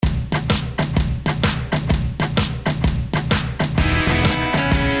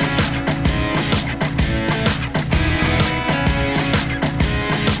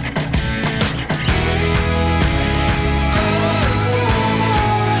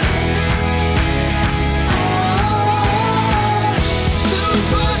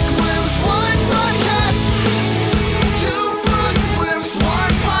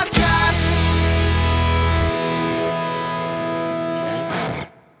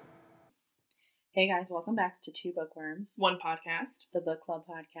Hey guys, welcome back to Two Bookworms, One podcast. the book club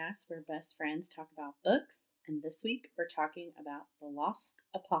podcast where best friends talk about books. And this week we're talking about The Lost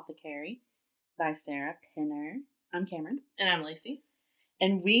Apothecary by Sarah Pinner. I'm Cameron. And I'm Lacey.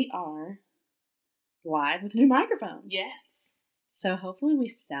 And we are live with new microphones. Yes. So hopefully we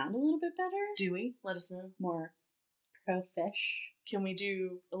sound a little bit better. Do we? Let us know. More pro-fish. Can we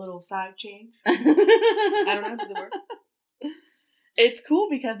do a little side change? I don't know. Does it work? It's cool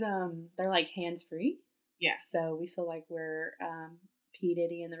because they're like hands-free. Yeah. So we feel like we're P.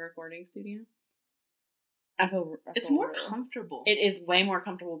 Diddy in the recording studio. I feel it's more comfortable. It is way more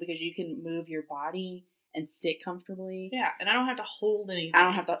comfortable because you can move your body and sit comfortably. Yeah, and I don't have to hold anything. I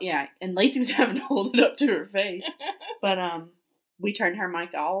don't have to, yeah. And Lacey was having to hold it up to her face. But we turned her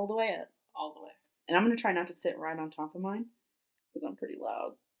mic all the way up. All the way. And I'm going to try not to sit right on top of mine because I'm pretty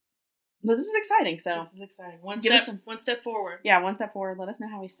loud. But this is exciting, so. This is exciting. One step forward. Yeah, one step forward. Let us know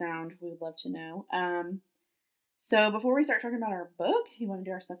how we sound. We would love to know. So before we start talking about our book, you want to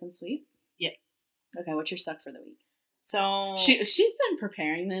do our suck and sweet? Yes. Okay, what's your suck for the week? So she's been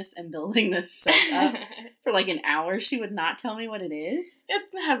preparing this and building this suck up for like an hour. She would not tell me what it is. It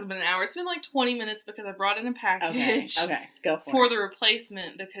hasn't been an hour. It's been like 20 minutes because I brought in a package. Okay, go for the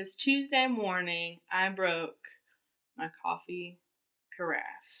replacement because Tuesday morning I broke my coffee carafe.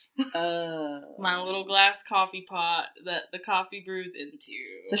 My little glass coffee pot that the coffee brews into.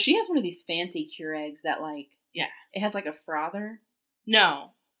 So she has one of these fancy Keurigs that like, yeah, it has like a frother.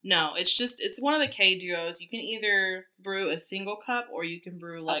 No, it's one of the K duos. You can either brew a single cup or you can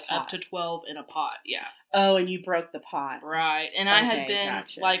brew like up to 12 in a pot. Yeah. Oh, and you broke the pot. Right. And I had been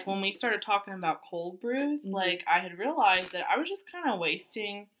like, when we started talking about cold brews, like I had realized that I was just kind of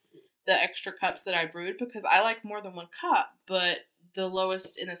wasting the extra cups that I brewed because I like more than one cup, but the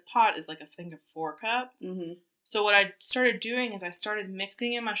lowest in this pot is like a thing of 4 cup. Mm-hmm. So what I started doing is I started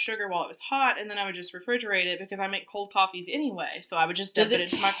mixing in my sugar while it was hot, and then I would just refrigerate it because I make cold coffees anyway. So I would just dump it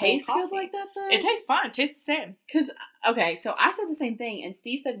into my cold coffee. Does it taste good like that though? It tastes fine. It tastes the same. Because, okay, so I said the same thing, and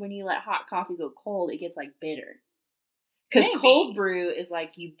Steve said when you let hot coffee go cold, it gets like bitter. Because cold brew is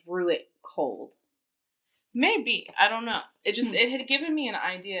like you brew it cold. Maybe. I don't know. It just, it had given me an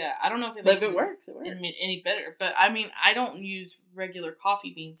idea. I don't know if it makes it works. It works. Any better. But I mean, I don't use regular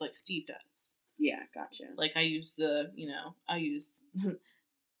coffee beans like Steve does. Yeah, gotcha. Like I use no,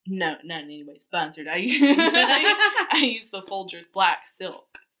 not in any way sponsored. I use the Folgers Black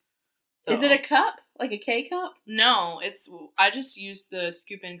Silk. So. Is it a cup? Like a K cup? No, I just use the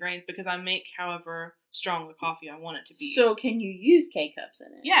scoop in grains because I make however strong the coffee I want it to be. So can you use K cups in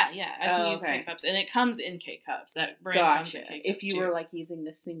it? Yeah, I can use K cups, and it comes in K cups. That brand comes in K cups. If you were like using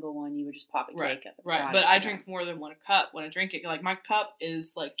the single one, you would just pop a K cup. Right, but I drink more than 1 cup when I drink it. Like my cup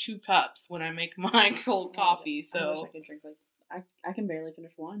is like 2 cups when I make my cold coffee. So I wish I could drink I can barely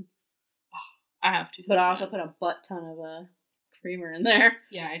finish 1. I have to. But I also put a butt ton of creamer in there.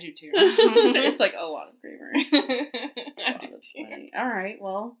 Yeah, I do too. It's like a lot of creamer. I do too. Funny. All right,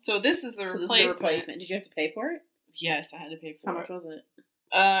 well. So this is the replacement. Did you have to pay for it? Yes, I had to pay for it. How much was it?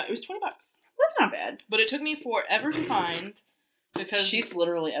 It was $20. That's not bad. But it took me forever to find because she's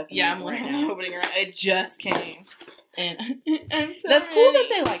literally opening. Yeah, I'm literally opening her. It just came, and I'm so That's cool that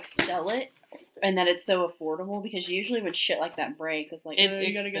they like sell it. And that it's so affordable because usually when shit like that breaks, it's like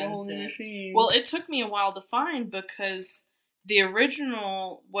you gotta get a whole new machine. Well, it took me a while to find because the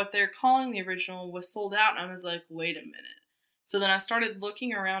original, what they're calling the original, was sold out, and I was like, wait a minute. So then I started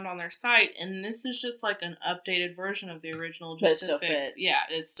looking around on their site, and this is just like an updated version of the original, just to fix. Fits. Yeah,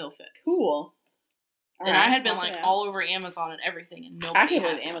 it still fits. Cool. And I had been like all over Amazon and everything, and nobody. I can't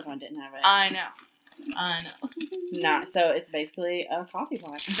believe Amazon didn't have it. I know. Nah, so it's basically a coffee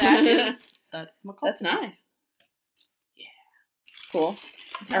pot. That's nice. Yeah. Cool.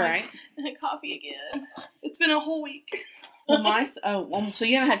 All right. Coffee again. It's been a whole week. Well, so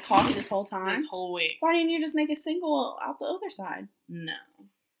you haven't had coffee this whole time? This whole week. Why didn't you just make a single out the other side? No.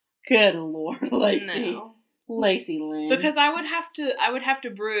 Good Lord, Lacey. No. Lacey Lynn. Because I would have to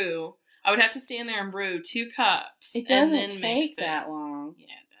brew. I would have to stand there and brew 2 cups. It doesn't take that long. Yeah,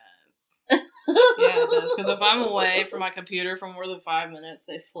 it does. Yeah, it does. Because if I'm away from my computer for more than 5 minutes,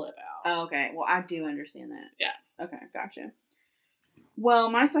 they flip out. Oh, okay. Well, I do understand that. Yeah. Okay, gotcha. Well,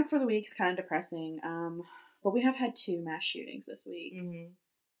 my suck for the week is kind of depressing. But we have had 2 mass shootings this week. Mm-hmm.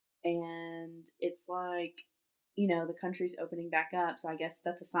 And it's like, the country's opening back up. So I guess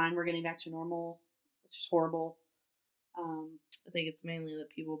that's a sign we're getting back to normal, which is horrible. I think it's mainly that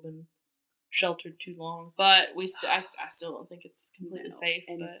people have been sheltered too long. But I still don't think it's completely safe.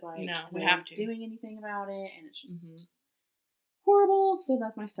 And but, it's like, we have to. Doing anything about it. And it's just, horrible. So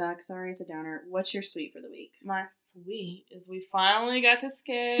that's my suck. Sorry, it's a downer. What's your sweet for the week? My sweet is we finally got to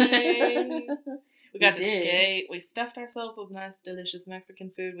skate. We got to skate. We stuffed ourselves with nice, delicious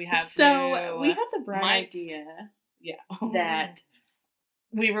Mexican food. We had we had the bright idea. Yeah. That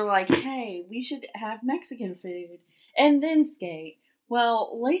we were like, hey, we should have Mexican food and then skate.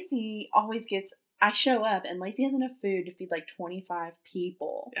 Well, Lacey always gets. I show up and Lacey has enough food to feed like 25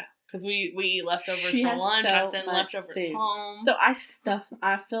 people. Yeah. Because we eat leftovers for lunch. I send leftovers home. So I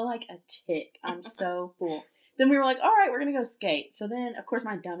feel like a tick. I'm so full. Then we were like, all right, we're going to go skate. So then, of course,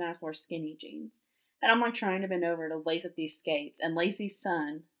 my dumbass wore skinny jeans. And I'm like trying to bend over to lace up these skates. And Lacey's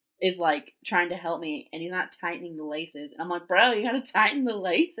son is like trying to help me. And he's not tightening the laces. And I'm like, bro, you got to tighten the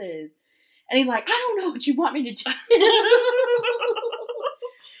laces. And he's like, I don't know what you want me to do.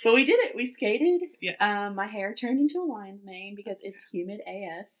 But we did it. We skated. Yeah. My hair turned into a lion's mane because it's humid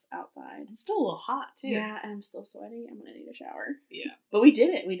AF outside. I'm still a little hot too. Yeah, I'm still sweaty. I'm gonna need a shower. Yeah. But we did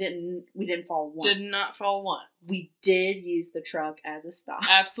it. We didn't fall once. Did not fall once. We did use the truck as a stop.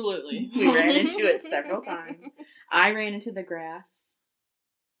 Absolutely. We ran into it several times. I ran into the grass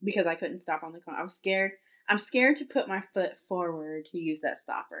because I couldn't stop on the corner. I was scared. I'm scared to put my foot forward to use that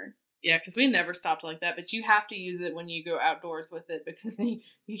stopper. Yeah, because we never stopped like that, but you have to use it when you go outdoors with it because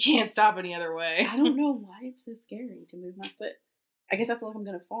you can't stop any other way. I don't know why it's so scary to move my foot. I guess I feel like I'm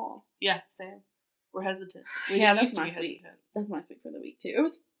going to fall. Yeah, same. We're hesitant. That's my sweet. That's my sweet for the week, too.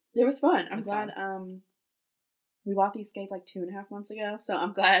 It was fun. I'm glad. We bought these skates like 2.5 months ago, so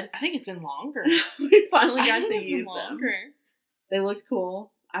I'm glad. I think it's been longer. We finally got to use them. They looked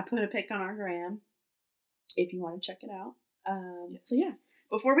cool. I put a pic on our gram if you want to check it out. So yeah.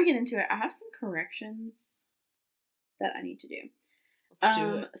 Before we get into it, I have some corrections that I need to do. Let's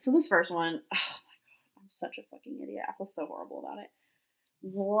do it. So this first one, oh my god, I'm such a fucking idiot. I feel so horrible about it.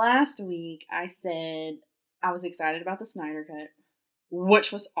 Last week, I said I was excited about the Snyder Cut,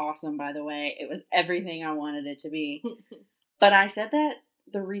 which was awesome, by the way. It was everything I wanted it to be. But I said that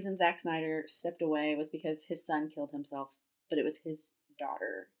the reason Zack Snyder stepped away was because his son killed himself, but it was his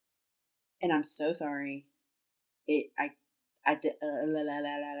daughter. And I'm so sorry. I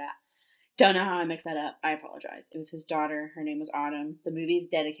don't know how I mixed that up. I apologize. It was his daughter. Her name was Autumn. The movie is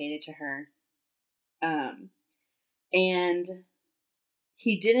dedicated to her. And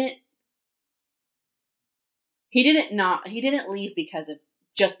he didn't leave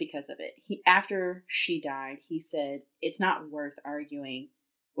just because of it. After she died, he said it's not worth arguing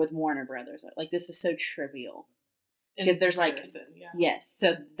with Warner Brothers. Like, this is so trivial. Because there's yes.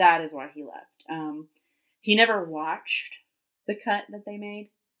 So that is why he left. He never watched the cut that they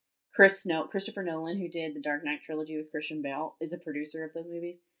made. Christopher Nolan, who did the Dark Knight trilogy with Christian Bale, is a producer of those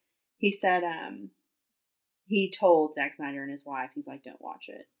movies. He said he told Zack Snyder and his wife, he's like, don't watch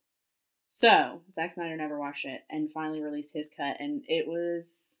it. So Zack Snyder never watched it and finally released his cut, and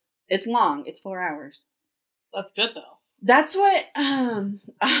it's long. It's 4 hours. That's good though. That's what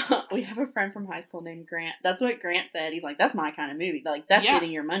we have a friend from high school named Grant. That's what Grant said. He's like, that's my kind of movie. Like, that's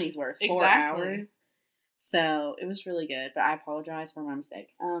getting your money's worth. 4 hours. So it was really good, but I apologize for my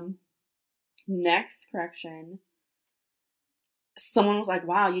mistake. Next correction. Someone was like,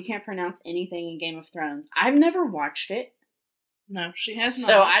 wow, you can't pronounce anything in Game of Thrones. I've never watched it. No, she has not.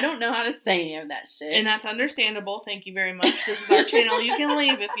 So I don't know how to say any of that shit. And that's understandable. Thank you very much. This is our channel. You can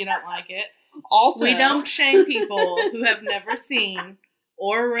leave if you don't like it. Also, we don't shame people who have never seen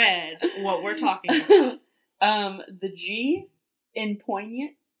or read what we're talking about. The G in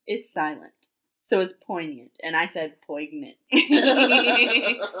poignant is silent. So it's poignant. And I said poignant.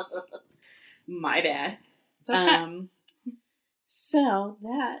 My bad. It's okay. So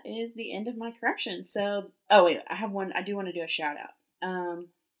that is the end of my correction. So, oh wait, I have one. I do want to do a shout out.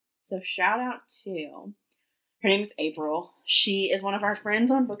 So shout out to, her name is April. She is one of our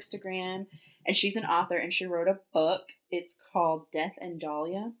friends on Bookstagram, and she's an author, and she wrote a book. It's called Death and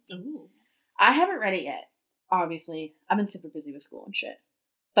Dahlia. Ooh. I haven't read it yet. Obviously, I've been super busy with school and shit.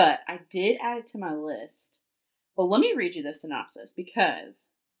 But I did add it to my list. Well, let me read you the synopsis, because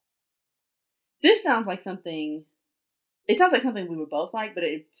this sounds like something. It sounds like something we would both like, but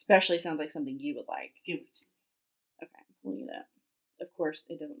it especially sounds like something you would like. Give it to me. Okay, I'm pulling it up. Of course,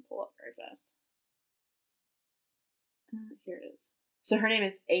 it doesn't pull up very fast. Here it is. So her name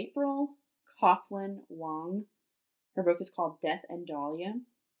is April Coughlin Wong. Her book is called Death and Dahlia.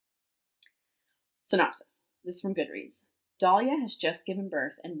 Synopsis. This is from Goodreads. Dahlia has just given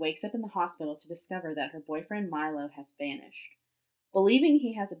birth and wakes up in the hospital to discover that her boyfriend Milo has vanished. Believing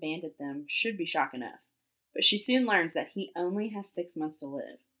he has abandoned them should be shock enough, but she soon learns that he only has 6 months to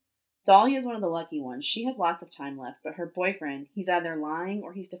live. Dahlia is one of the lucky ones. She has lots of time left, but her boyfriend, he's either lying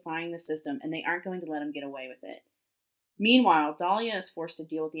or he's defying the system, and they aren't going to let him get away with it. Meanwhile, Dahlia is forced to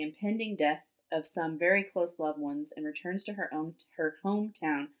deal with the impending death of some very close loved ones and returns to her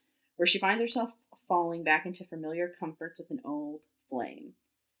hometown, where she finds herself falling back into familiar comforts with an old flame.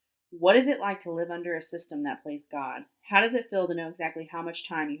 What is it like to live under a system that plays God? How does it feel to know exactly how much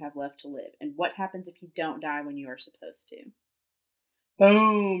time you have left to live? And what happens if you don't die when you are supposed to?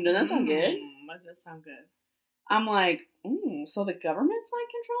 Boom! Doesn't that sound good? That does sound good. I'm like, so the government's like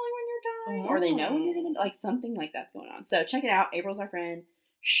controlling when you're dying? Or they know when you're going to, like something like that's going on. So check it out. April's our friend.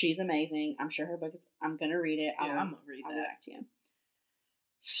 She's amazing. I'm sure her book is, I'm going to read it. Yeah, I'm going to read that. I'll get back to you.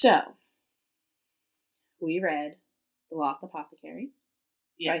 So, we read The Lost Apothecary.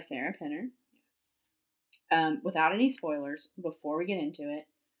 Yes. By Sarah Penner. Yes. Without any spoilers, before we get into it,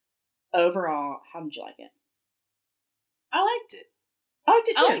 overall, how did you like it? I liked it. I liked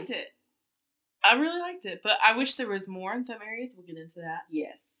it too. I liked it. I really liked it, but I wish there was more in some areas. We'll get into that.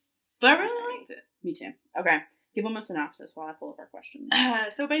 Yes. But I really liked it. Me too. Okay. Give them a synopsis while I pull up our questions.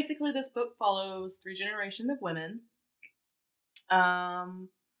 So basically, this book follows 3 generations of women.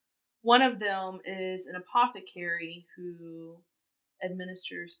 One of them is an apothecary who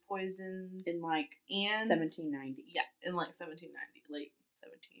administers poisons in like 1790. Yeah, in like 1790, late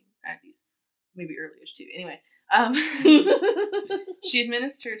 1790s, maybe earlier too. Anyway, she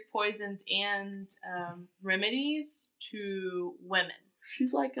administers poisons and remedies to women.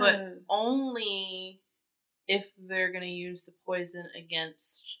 She's like but only if they're going to use the poison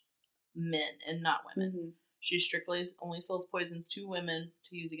against men and not women. Mm-hmm. She strictly only sells poisons to women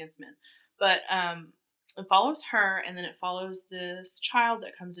to use against men. But it follows her, and then it follows this child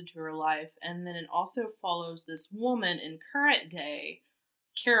that comes into her life, and then it also follows this woman in current day,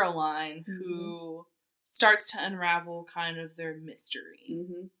 Caroline, mm-hmm. who starts to unravel kind of their mystery.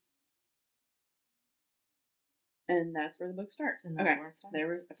 Mm-hmm. And that's where the book starts. Okay,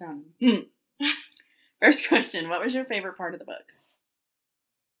 there I found them. First question, what was your favorite part of the book?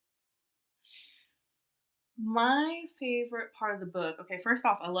 My favorite part of the book, okay, first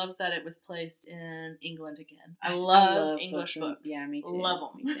off, I love that it was placed in England again. I love English books. Yeah, me too.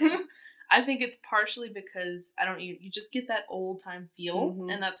 Love them. Me too. I think it's partially because you just get that old time feel, mm-hmm.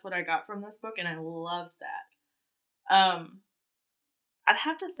 and that's what I got from this book, and I loved that. I'd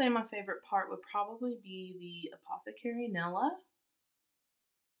have to say my favorite part would probably be the apothecary Nella.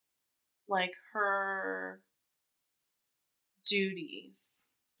 Like her duties.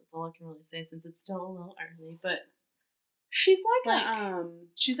 That's all I can really say since it's still a little early. But she's like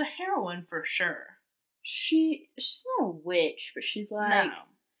she's a heroine for sure. She's not a witch, but she's like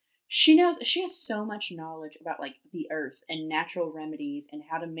she has so much knowledge about like the earth and natural remedies and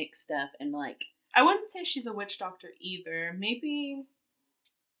how to mix stuff and like I wouldn't say she's a witch doctor either. Maybe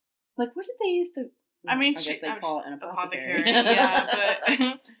like what did they use to I guess they call it an apothecary. Yeah,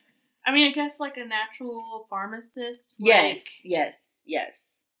 but I mean I guess like a natural pharmacist. Yes.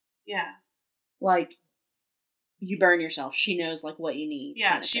 Yeah. Like you burn yourself. She knows like what you need.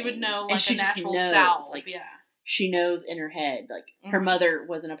 Yeah, she would know like a natural salve. Like, yeah. She knows in her head. Like her mother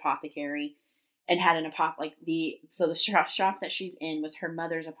was an apothecary and had an the shop that she's in was her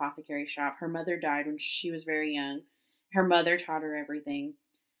mother's apothecary shop. Her mother died when she was very young. Her mother taught her everything.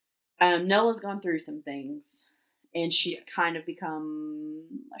 Nella's gone through some things and she's kind of become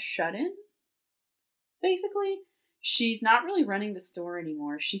a shut-in. Basically, she's not really running the store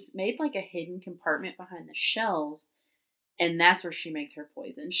anymore. She's made like a hidden compartment behind the shelves, and that's where she makes her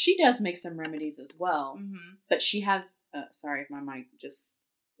poison. She does make some remedies as well, but she has. Sorry if my mic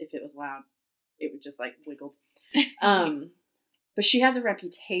if it was loud, it would just like wiggled. But she has a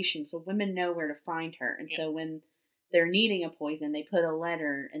reputation, so women know where to find her, and so when they're needing a poison, they put a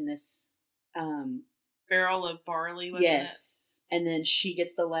letter in this barrel of barley. Wasn't it? And then she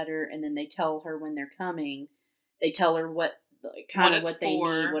gets the letter, and then they tell her when they're coming. They tell her what they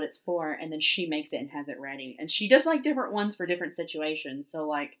need, what it's for, and then she makes it and has it ready. And she does like different ones for different situations. So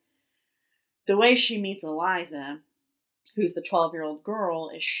like the way she meets Eliza, who's the 12-year-old girl,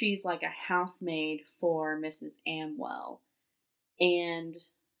 is she's like a housemaid for Mrs. Amwell. And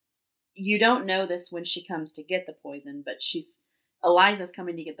you don't know this when she comes to get the poison, but Eliza's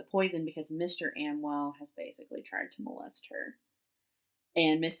coming to get the poison because Mr. Amwell has basically tried to molest her.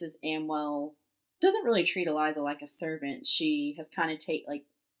 And Mrs. Amwell doesn't really treat Eliza like a servant. She has kind of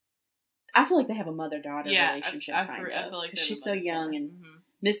I feel like they have a mother-daughter relationship. I feel like because she's so young and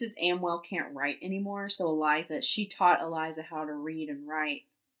Mrs. Amwell can't write anymore. So she taught Eliza how to read and write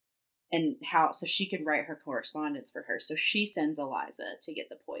and so she could write her correspondence for her. So she sends Eliza to get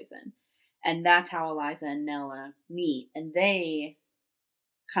the poison. And that's how Eliza and Nella meet. And they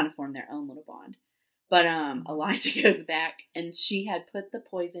kind of form their own little bond. But Eliza goes back and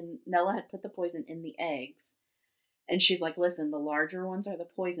Nella had put the poison in the eggs. And she's like, listen, the larger ones are the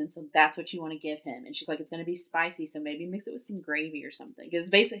poison, so that's what you want to give him. And she's like, it's going to be spicy, so maybe mix it with some gravy or something. Because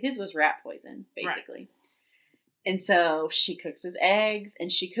basically, his was rat poison, basically. Right. And so she cooks his eggs,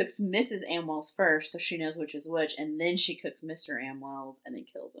 and she cooks Mrs. Amwell's first, so she knows which is which. And then she cooks Mr. Amwell's, and then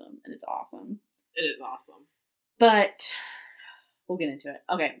kills him. And it's awesome. It is awesome. But we'll get into it.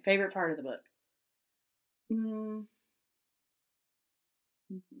 Okay, favorite part of the book.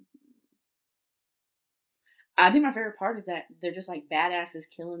 I think my favorite part is that they're just like badasses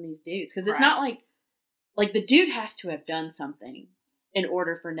killing these dudes. Because it's not like the dude has to have done something in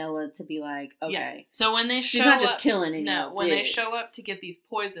order for Nella to be like, okay. Yeah. So when they she's not just killing anyone. No, when they show up to get these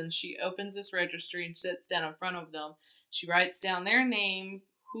poisons, she opens this registry and sits down in front of them. She writes down their name,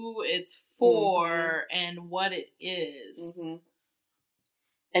 who it's for, and what it is. Mm-hmm.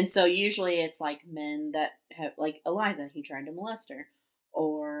 And so usually it's like men that have, like Eliza, he tried to molest her.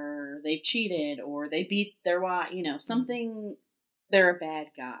 Or they've cheated, or they beat their wife, something, they're a bad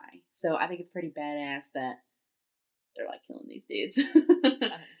guy. So I think it's pretty badass that they're like killing these dudes. I think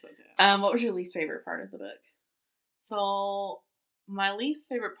so too. What was your least favorite part of the book? So my least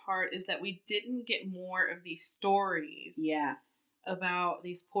favorite part is that we didn't get more of these stories. Yeah. About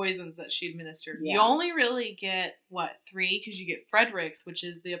these poisons that she administered. Yeah. You only really get, 3? Because you get Frederick's, which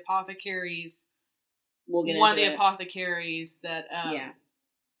is the apothecary's. We'll get one of the apothecaries that,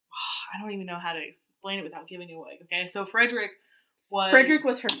 I don't even know how to explain it without giving it away. Okay, so Frederick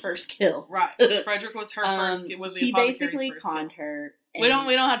was her first kill. Right, Frederick was her first. Was the apothecary's basically first conned kill. Her. We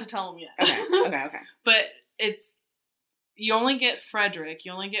don't have to tell him yet. Okay. But you only get Frederick.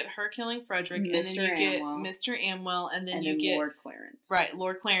 You only get her killing Frederick, and then you get Mr. Amwell, and then you get Lord Clarence. Right,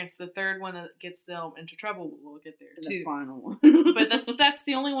 Lord Clarence, the third one that gets them into trouble. We'll get there too. The final one. But that's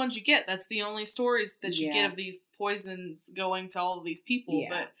the only ones you get. That's the only stories that you get of these poisons going to all of these people. Yeah.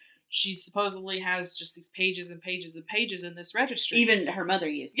 But she supposedly has just these pages and pages and pages in this registry. Even her mother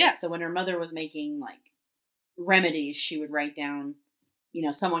used it. So when her mother was making like remedies, she would write down,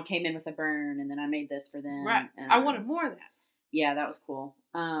 someone came in with a burn, and then I made this for them. Right. I wanted more of that. Yeah, that was cool.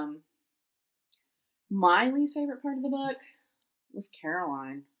 My least favorite part of the book was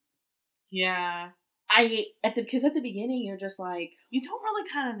Caroline. Yeah. Because at the beginning you're just like, you don't really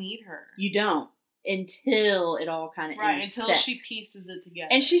kind of need her. You don't until it all kind of until she pieces it together.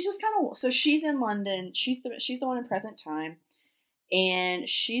 And she's just kind of, so she's in London. She's the one in present time, and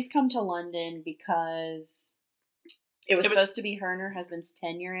she's come to London because it was supposed to be her and her husband's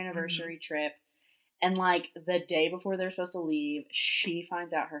 10-year anniversary trip. And, like, the day before they're supposed to leave, she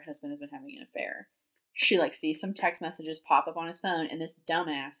finds out her husband has been having an affair. She, like, sees some text messages pop up on his phone, and this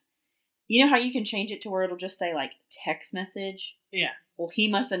dumbass, you know how you can change it to where it'll just say, like, text message? Yeah. Well,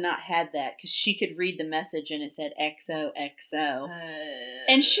 he must have not had that, because she could read the message, and it said XOXO.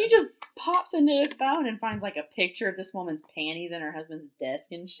 And she just pops into his phone and finds, like, a picture of this woman's panties in her husband's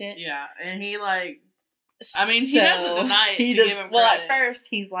desk and shit. Yeah, and he, like... he doesn't deny it to give him credit. Well, at first,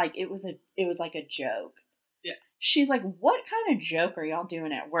 he's like, it was like a joke. Yeah. She's like, what kind of joke are y'all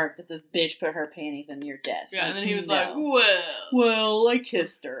doing at work that this bitch put her panties in your desk? Yeah, like, and then he was like, well, I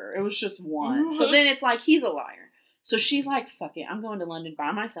kissed her. It was just one. So then it's like, he's a liar. So she's like, fuck it, I'm going to London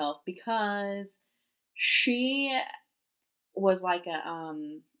by myself, because she was like a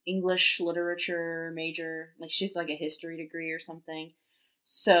English literature major. Like, she's like a history degree or something.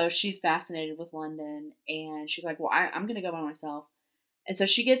 So she's fascinated with London, and she's like, well, I'm going to go by myself. And so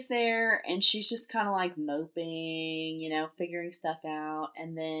she gets there, and she's just kind of like moping, figuring stuff out.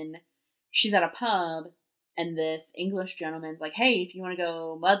 And then she's at a pub, and this English gentleman's like, hey, if you want to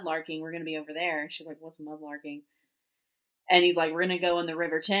go mudlarking, we're going to be over there. And she's like, what's mudlarking? And he's like, we're going to go in the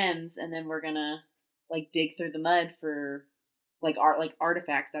River Thames, and then we're going to like dig through the mud for like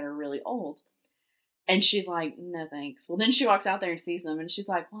artifacts that are really old. And she's like, no, thanks. Well, then she walks out there and sees them, and she's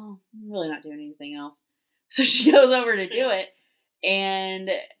like, well, I'm really not doing anything else. So she goes over to do it, and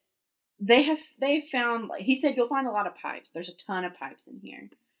they found, he said, you'll find a lot of pipes. There's a ton of pipes in here.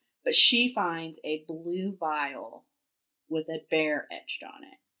 But she finds a blue vial with a bear etched on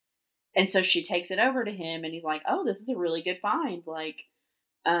it. And so she takes it over to him, and he's like, oh, this is a really good find. Like,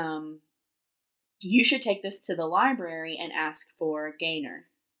 you should take this to the library and ask for Gaynor.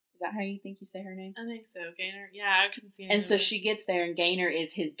 Is that how you think you say her name? I think so, Gaynor. Yeah, I couldn't see it. And so she gets there, and Gaynor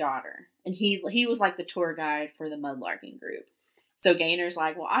is his daughter. And he was like the tour guide for the mudlarking group. So Gaynor's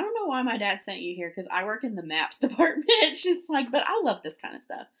like, well, I don't know why my dad sent you here, because I work in the maps department. She's like, but I love this kind of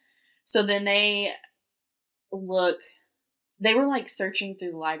stuff. So then they were like searching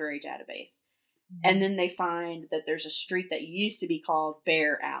through the library database. Mm-hmm. And then they find that there's a street that used to be called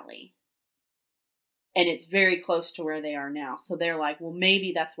Bear Alley. And it's very close to where they are now. So they're like, well,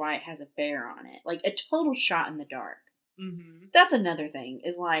 maybe that's why it has a bear on it. Like, a total shot in the dark. Mm-hmm. That's another thing,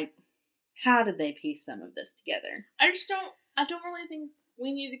 is like, how did they piece some of this together? I don't really think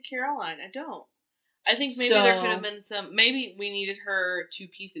we needed Caroline. I don't. I think maybe there could have been maybe we needed her to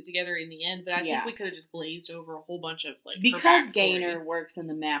piece it together in the end, but I think we could have just glazed over a whole bunch of, like, because Gaynor works in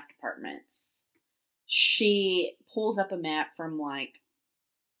the map departments, she pulls up a map from, like,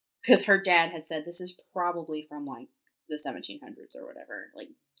 because her dad had said this is probably from, like, the 1700s or whatever, like,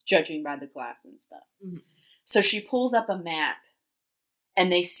 judging by the glass and stuff. Mm-hmm. So she pulls up a map,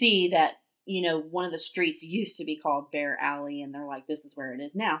 and they see that, you know, one of the streets used to be called Bear Alley, and they're like, this is where it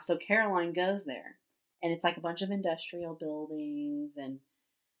is now. So Caroline goes there, and it's like a bunch of industrial buildings, and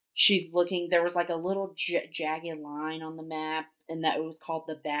she's looking, there was like a little jagged line on the map, and that it was called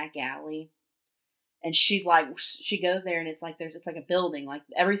the Back Alley. And she's like, she goes there, and it's like it's like a building, like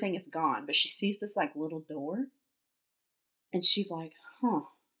everything is gone, but she sees this like little door, and she's like, huh.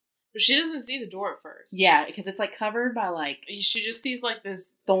 But she doesn't see the door at first. Yeah, because it's like covered by like, she just sees like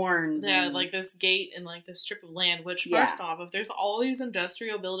this thorns. Yeah, like this gate and like this strip of land. Which, first off, if there's all these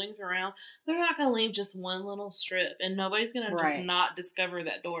industrial buildings around, they're not going to leave just one little strip, and nobody's going to just not discover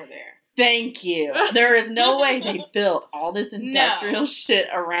that door there. Thank you. There is no way they built all this industrial shit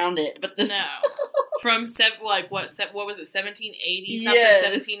around it, but this. No. From what was it, 1780 something,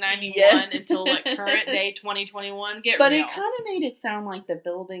 1791 until like current day 2021. But real. It kind of made it sound like the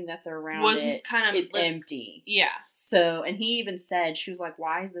building that's around it is empty. Yeah. So, and he even said, she was like,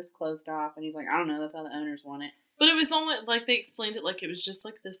 "Why is this closed off?" And he's like, "I don't know. That's how the owners want it." But it was only like they explained it like it was just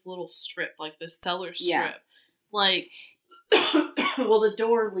like this little strip, like this cellar strip, like. Well, the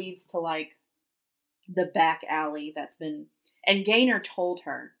door leads to like the back alley that's been, and Gaynor told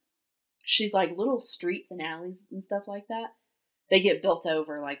her. She's like, little streets and alleys and stuff like that, they get built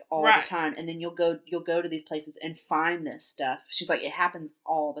over like all the time, and then you'll go to these places and find this stuff. She's like, it happens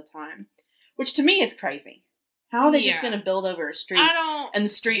all the time, which to me is crazy. How are they just going to build over a street and the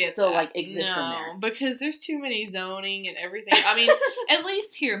street still like exists in there? Because there's too many zoning and everything. I mean, at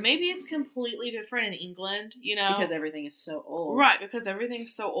least here, maybe it's completely different in England, you know, because everything is so old. Right, because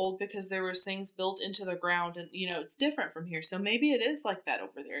everything's so old, because there was things built into the ground, and you know, it's different from here. So maybe it is like that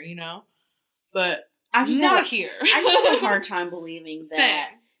over there, you know. But I'm just not here. I just have a hard time believing that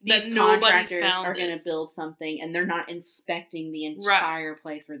these contractors are going to build something and they're not inspecting the entire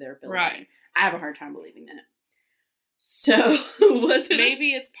place where they're building. Right. I have a hard time believing that. So,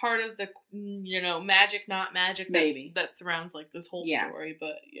 maybe it's part of the, you know, magic, not magic that surrounds like this whole story,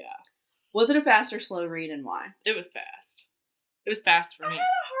 but yeah. Was it a fast or slow read, and why? It was fast. It was fast for me. I had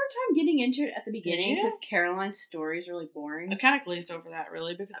a hard time getting into it at the beginning because Caroline's story is really boring. I kind of glazed over that,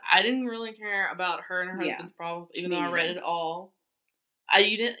 really, because I didn't really care about her and her husband's problems, even though I read it all.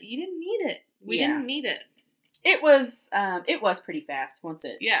 You didn't need it. We didn't need it. It was pretty fast once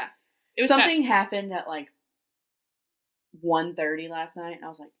it. Yeah. It was something happened at like 1:30 last night, and I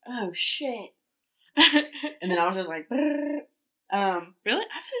was like, oh shit. And then I was just like, really? I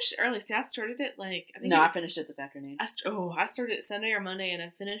finished it early. See, I started it like... I finished it this afternoon. I started it Sunday or Monday, and I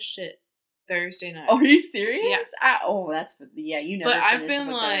finished it Thursday night. Oh, are you serious? Yeah. You know. But I've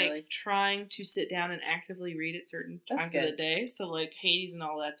been like trying to sit down and actively read at certain times of the day. So like Hades and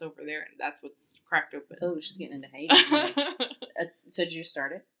all that's over there, and that's what's cracked open. Oh, she's getting into Hades. So did you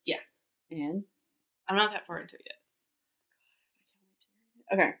start it? Yeah. And? I'm not that far into it yet.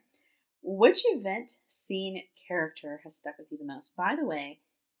 Okay. Which event, scene, character has stuck with you the most? By the way,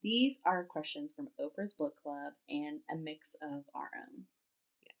 these are questions from Oprah's Book Club and a mix of our own.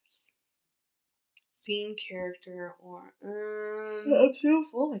 Yes. Scene, character, or... I'm so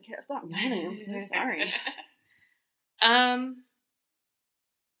full. I can't stop yawning. I'm so sorry.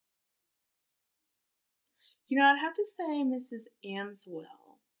 You know, I'd have to say Mrs.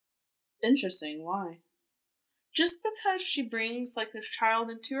 Amswell. Interesting. Why? Just because she brings like this child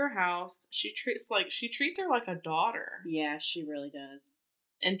into her house, she treats her like a daughter. Yeah, she really does.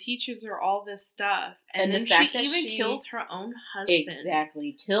 And teaches her all this stuff. And then she even kills her own husband.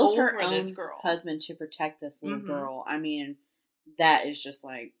 Exactly. Kills her own husband to protect this little girl. I mean, that is just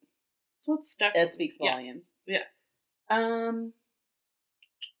like... That's what stuck. That speaks volumes. Yes.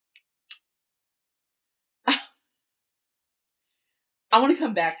 I want to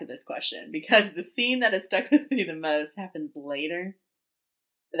come back to this question because the scene that has stuck with me the most happens later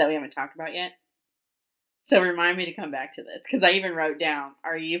that we haven't talked about yet. So remind me to come back to this because I even wrote down,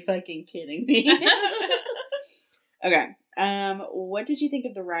 are you fucking kidding me? Okay. What did you think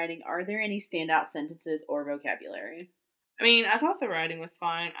of the writing? Are there any standout sentences or vocabulary? I mean, I thought the writing was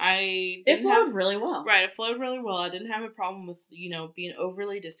fine. It flowed really well. Right, it flowed really well. I didn't have a problem with, being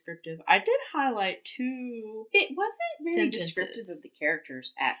overly descriptive. I did highlight 2 It wasn't very descriptive of the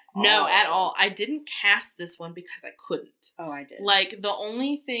characters at all. No, at all. I didn't cast this one because I couldn't. Oh, I did. Like, the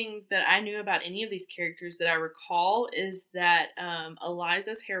only thing that I knew about any of these characters that I recall is that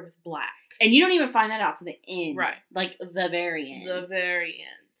Eliza's hair was black. And you don't even find that out to the end. Right. Like, the very end. The very end.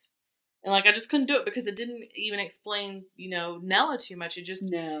 And, like, I just couldn't do it because it didn't even explain, Nella too much. It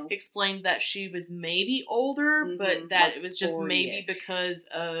just explained that she was maybe older, but that like it was just 40-ish. Maybe because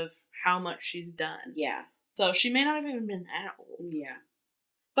of how much she's done. Yeah. So she may not have even been that old. Yeah.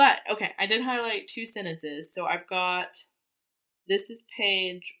 But, okay, I did highlight 2 sentences. So I've got, this is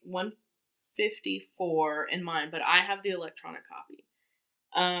page 154 in mine, but I have the electronic copy.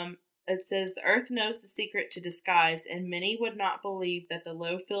 It says, the earth knows the secret to disguise, and many would not believe that the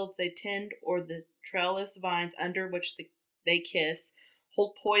low fields they tend or the trellis vines under which they kiss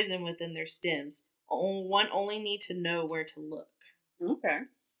hold poison within their stems. One only need to know where to look. Okay.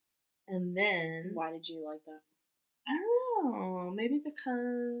 And then... Why did you like that? I don't know. Maybe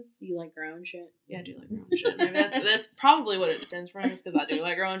because... You like growing shit? Yeah, I do like growing shit. Maybe that's probably what it stems from, is because I do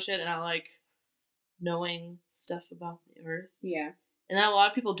like growing shit, and I like knowing stuff about the earth. Yeah. And then a lot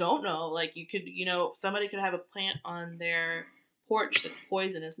of people don't know. Like, you could, somebody could have a plant on their porch that's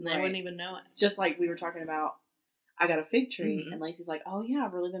poisonous, and they wouldn't even know it. Just like we were talking about, I got a fig tree, and Lacey's like, oh, yeah,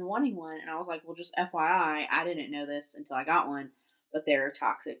 I've really been wanting one. And I was like, well, just FYI, I didn't know this until I got one, but they're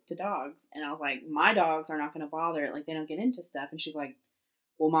toxic to dogs. And I was like, my dogs are not going to bother it. Like, they don't get into stuff. And she's like,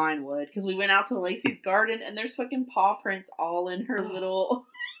 well, mine would. Because we went out to Lacey's garden, and there's fucking paw prints all in her little...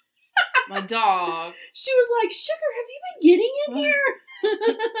 My dog. She was like, Sugar, have you been getting in here?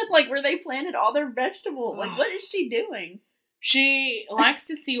 Like, where they planted all their vegetables. Like, what is she doing? She likes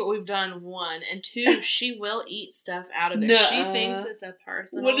to see what we've done, 1. And 2, she will eat stuff out of there. Nuh-uh. She thinks it's a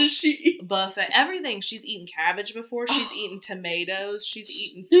personal What does she eat? buffet. Everything. She's eaten cabbage before. She's eaten tomatoes. She's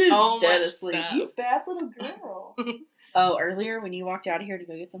eaten so much stuff. You bad little girl. Oh, earlier when you walked out of here to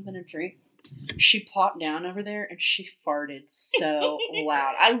go get something to drink, she plopped down over there and she farted so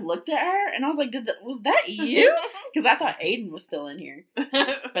loud. I looked at her and I was like, was that you? Because I thought Aiden was still in here.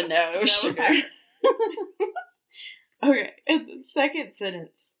 But no, it was Sugar. Okay, in the second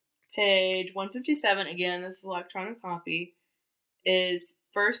sentence, page 157, again, this is electronic copy, is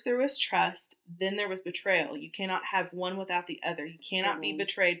first there was trust, then there was betrayal. You cannot have one without the other. You cannot be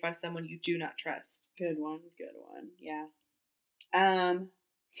betrayed by someone you do not trust. Good one. Yeah.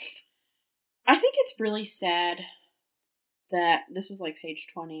 I think it's really sad that this was like page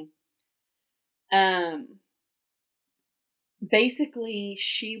 20. Basically,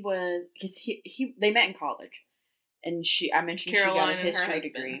 she was, because they met in college, and I mentioned Caroline she got a history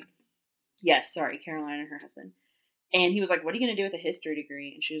degree. Yes, sorry, Caroline and her husband. And he was like, "What are you going to do with a history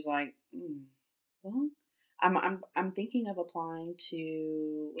degree?" And she was like, "Well, I'm thinking of applying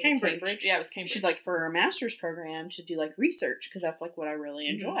to Cambridge. Yeah, it was Cambridge. She's like, for a master's program to do like research, because that's like what I really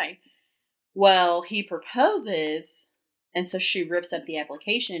enjoy." Well, he proposes, and so she rips up the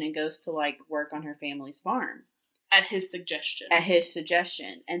application and goes to like work on her family's farm. At his suggestion. And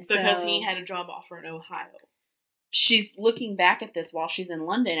because he had a job offer in Ohio. She's looking back at this while she's in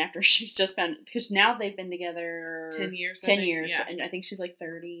London after she's just found, because now they've been together 10 years. 10 years. Yeah. And I think she's like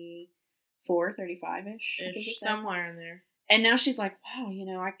 34, 35-ish. Somewhere in there. And now she's like, wow,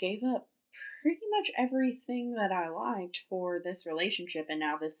 I gave up pretty much everything that I liked for this relationship, and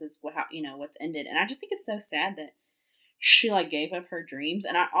now this is what's ended. And I just think it's so sad that she like gave up her dreams.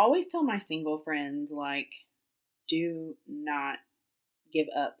 And I always tell my single friends, like, do not give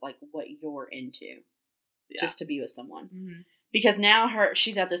up like what you're into just to be with someone. Mm-hmm. Because now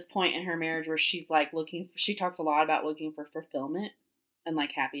she's at this point in her marriage where she's like she talks a lot about looking for fulfillment, and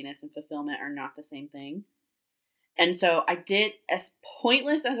like happiness and fulfillment are not the same thing. And so I did, as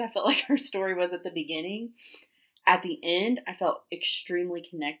pointless as I felt like her story was at the beginning, at the end, I felt extremely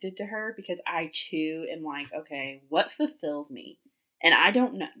connected to her, because I too am like, okay, what fulfills me? And I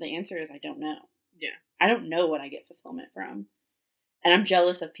don't know. The answer is I don't know. Yeah. I don't know what I get fulfillment from. And I'm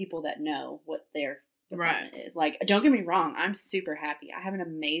jealous of people that know what their fulfillment is. Like, don't get me wrong. I'm super happy. I have an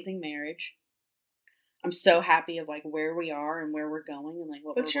amazing marriage. I'm so happy of like where we are and where we're going and like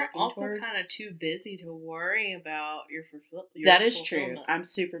what we're working towards. But you're also kind of too busy to worry about your fulfillment. That is true. I'm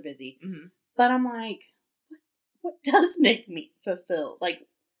super busy. Mm-hmm. But I'm like, what does make me fulfilled? Like,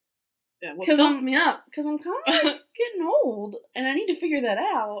 yeah, what fills me up? Because I'm kind of getting old and I need to figure that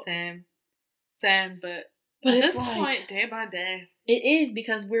out. Same, but at this point, day by day. It is,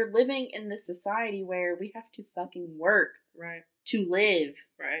 because we're living in this society where we have to fucking work. Right. to live.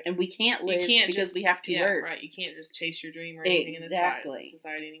 Right. And we can't live because we have to work. Right. You can't just chase your dream or anything in this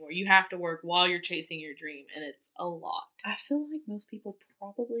society anymore. You have to work while you're chasing your dream, and it's a lot. I feel like most people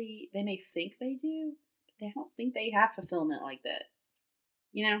probably, they may think they do, but they don't think they have fulfillment like that.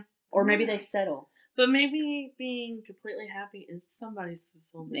 You know? Or maybe they settle. But maybe being completely happy is somebody's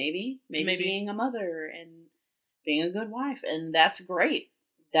fulfillment. Maybe being a mother and being a good wife, and that's great.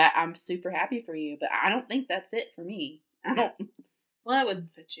 That I'm super happy for you, but I don't think that's it for me. I don't. Well, that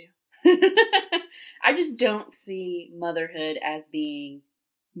wouldn't fit you. I just don't see motherhood as being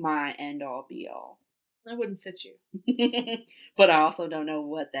my end all be all. That wouldn't fit you. But I also don't know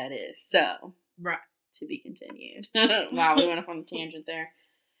what that is. So, right. To be continued. Wow, we went off on a tangent there.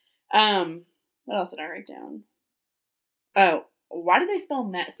 What else did I write down? Oh, why did they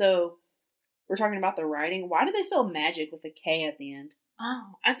spell so we're talking about the writing. Why did they spell magic with a K at the end?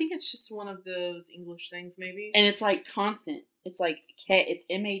 Oh, I think it's just one of those English things, maybe. And it's like constant. It's like K. It's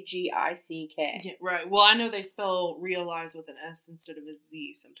MAGICK. Yeah, right. Well, I know they spell realize with an S instead of a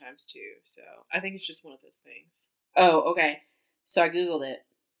Z sometimes too. So I think it's just one of those things. Oh, okay. So I googled it.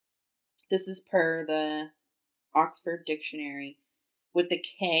 This is per the Oxford Dictionary. With the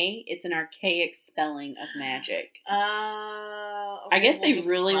K, it's an archaic spelling of magic. Okay, I guess they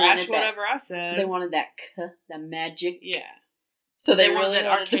really wanted that. Whatever I said. They wanted that K, the magic. Yeah. So they really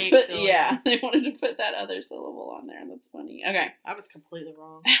wanted to put, they wanted to put that other syllable on there. That's funny. Okay. I was completely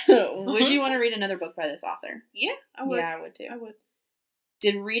wrong. Would you want to read another book by this author? Yeah, I would. Yeah, I would too. I would.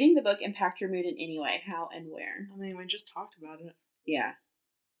 Did reading the book impact your mood in any way? How and where? I mean, we just talked about it. Yeah.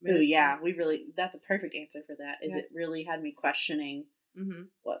 Oh, yeah. That's a perfect answer for that. It really had me questioning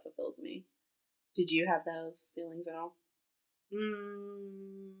what fulfills me. Did you have those feelings at all?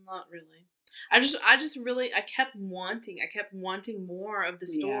 Not really. I kept wanting more of the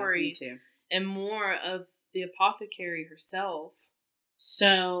stories. Me too. And more of the apothecary herself.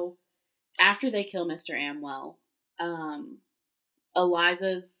 So, after they kill Mr. Amwell,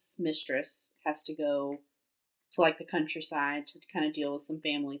 Eliza's mistress has to go to like the countryside to kind of deal with some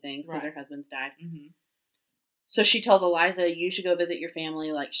family things because her husband's died. Mm-hmm. So she tells Eliza, you should go visit your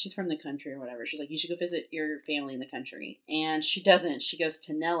family. Like, she's from the country or whatever. She's like, you should go visit your family in the country. And she doesn't. She goes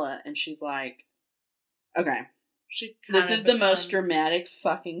to Nella, and she's like, okay. This is the most dramatic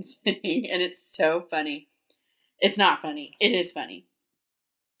fucking thing, and it's so funny. It's not funny. It is funny.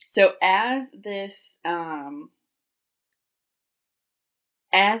 So as this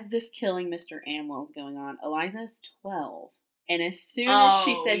killing Mr. Amwell is going on, Eliza's 12. And as soon as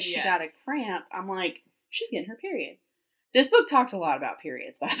she said she got a cramp, I'm like, she's getting her period. This book talks a lot about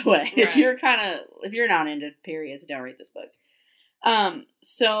periods, by the way. Right. If you're not into periods, don't read this book.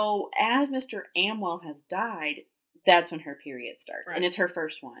 So as Mr. Amwell has died, that's when her period starts. Right. And it's her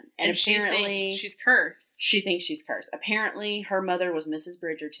first one. And apparently she's cursed. She thinks she's cursed. Apparently her mother was Mrs.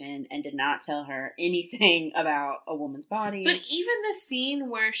 Bridgerton and did not tell her anything about a woman's body. But even the scene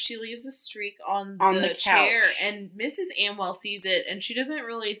where she leaves a streak on the chair and Mrs. Amwell sees it and she doesn't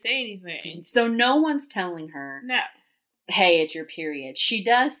really say anything. So no one's telling her. No. Hey, it's your period. She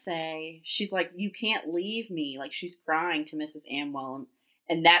does say, she's like, you can't leave me. Like, she's crying to Mrs. Amwell.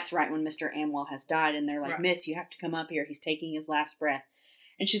 And that's right when Mr. Amwell has died. And they're like, Miss, you have to come up here. He's taking his last breath.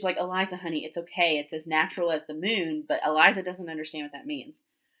 And she's like, Eliza, honey, it's okay. It's as natural as the moon. But Eliza doesn't understand what that means.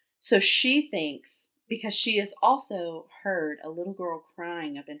 So she thinks, because she has also heard a little girl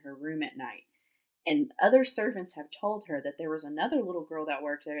crying up in her room at night. And other servants have told her that there was another little girl that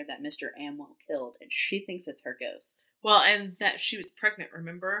worked there that Mr. Amwell killed. And she thinks it's her ghost. Well, and that she was pregnant,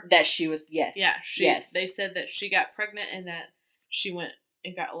 remember? That she was, yes. Yeah, yes. They said that she got pregnant and that she went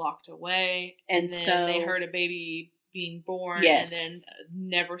and got locked away. And then so they heard a baby being born and then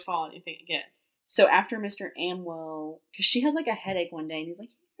never saw anything again. So after Mr. Amwell, because she has like a headache one day and he's like,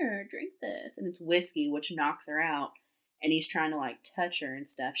 here, drink this. And it's whiskey, which knocks her out. And he's trying to like touch her and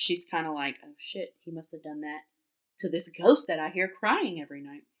stuff. She's kind of like, oh shit, he must have done that to this ghost that I hear crying every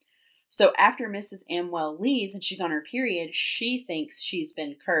night. So after Mrs. Amwell leaves and she's on her period, she thinks she's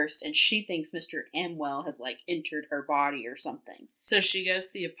been cursed and she thinks Mr. Amwell has like entered her body or something. So she goes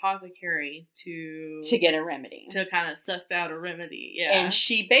to the apothecary to get a remedy. To kind of suss out a remedy, yeah. And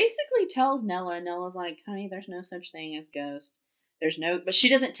she basically tells Nella, and Nella's like, honey, there's no such thing as ghosts. But she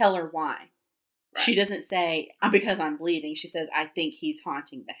doesn't tell her why. Right. She doesn't say, because I'm bleeding. She says, I think he's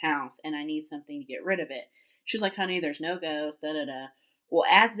haunting the house and I need something to get rid of it. She's like, honey, there's no ghost, da-da-da. Well,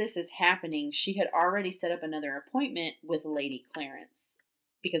 as this is happening, she had already set up another appointment with Lady Clarence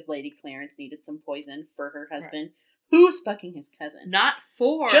because Lady Clarence needed some poison for her husband, who was fucking his cousin.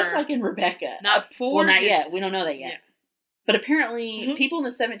 Just like in Rebecca. Well, not yet. We don't know that yet. Yeah. But apparently, people in the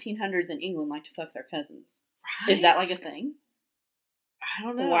 1700s in England like to fuck their cousins. Right? Is that like a thing? I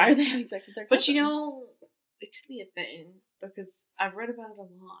don't know. Why are they having sex with their cousins? But you know, it could be a thing because I've read about it a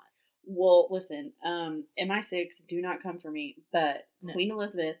lot. Well, listen, MI6, do not come for me, but Queen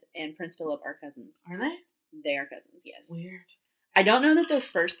Elizabeth and Prince Philip are cousins. Are they? They are cousins, yes. Weird. I don't know that they're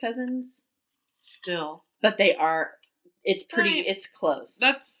first cousins. Still. But they are, it's pretty, it's close.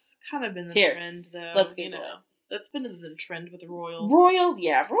 That's kind of been the trend, though. Let's Google it. That's been the trend with the royals. Royals,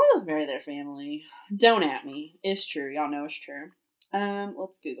 yeah. Royals marry their family. Don't at me. It's true. Y'all know it's true.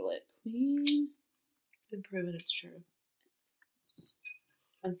 Let's Google it. Queen. It's been proven it's true.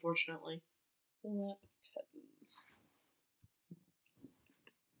 Unfortunately. Philip cousins.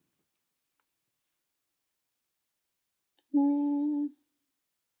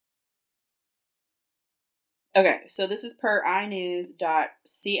 Okay, so this is per inews.co.uk.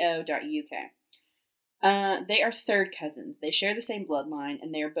 They are third cousins. They share the same bloodline,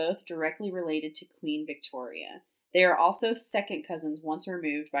 and they are both directly related to Queen Victoria. They are also second cousins once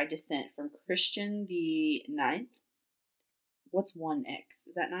removed by descent from Christian the IX. What's 1x?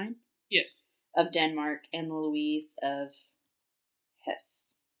 Is that 9? Yes. Of Denmark and Louise of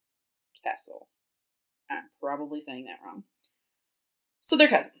Hesse-Kassel. I'm probably saying that wrong. So they're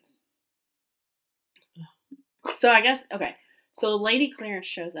cousins. So I guess, okay. So Lady Clarence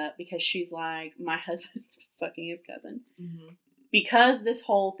shows up because she's like, my husband's fucking his cousin. Mm-hmm. Because this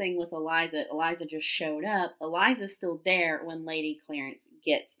whole thing with Eliza just showed up, Eliza's still there when Lady Clarence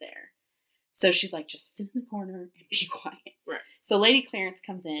gets there. So she's like, just sit in the corner and be quiet. Right. So Lady Clarence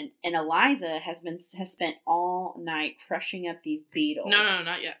comes in, and Eliza has spent all night crushing up these beetles. No,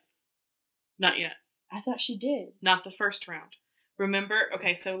 not yet. Not yet. I thought she did. Not the first round. Remember?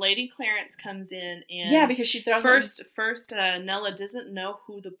 Okay, so Lady Clarence comes in, and yeah, because she throws first Nella doesn't know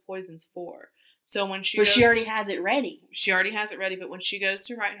who the poison's for. So when she she already has it ready. She already has it ready, but when she goes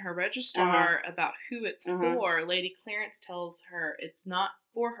to write in her registrar about who it's for, Lady Clarence tells her it's not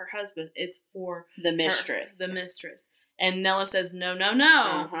for her husband, it's for the mistress. The mistress. And Nella says, no.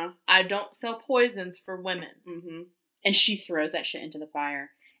 I don't sell poisons for women. Mm-hmm. And she throws that shit into the fire.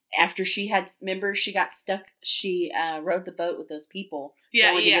 After she got stuck, she rode the boat with those people.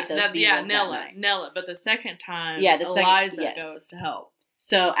 Nella. But the second time, Eliza goes to help.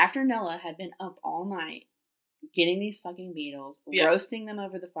 So after Nella had been up all night getting these fucking beetles, roasting them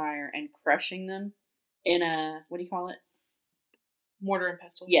over the fire, and crushing them in a, what do you call it? Mortar and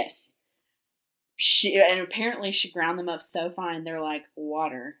pestle. Yes. Apparently she ground them up so fine they're like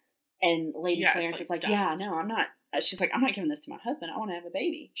water. And Lady Clarence is like, dust. Yeah, no, I'm not. She's like, I'm not giving this to my husband. I want to have a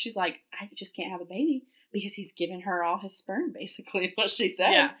baby. She's like, I just can't have a baby because he's giving her all his sperm, basically, is what she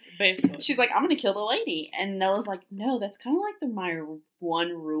says. Yeah, basically. She's like, I'm going to kill the lady. And Nella's like, no, that's kind of like my one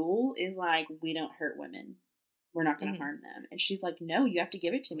rule is like, we don't hurt women. We're not going to harm them. And she's like, no, you have to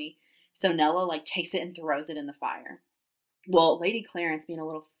give it to me. So Nella, like, takes it and throws it in the fire. Well, Lady Clarence, being a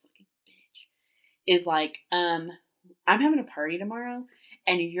little fucking bitch, is like, I'm having a party tomorrow.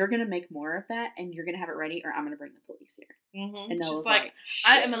 And you're going to make more of that, and you're going to have it ready, or I'm going to bring the police here. Mm-hmm. And Nella's like,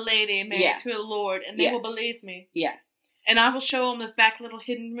 I am a lady married to a lord, and they will believe me. Yeah. And I will show them this back little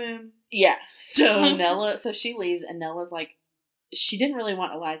hidden room. Yeah. So so she leaves, and Nella's like, she didn't really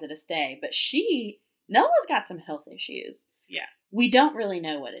want Eliza to stay, but Nella's got some health issues. Yeah. We don't really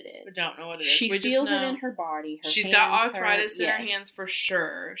know what it is. We don't know what it is. She feels it in her body. She's got arthritis in her hands for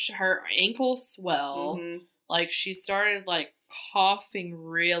sure. Her ankles swell. Mm-hmm. Like, she started, like, coughing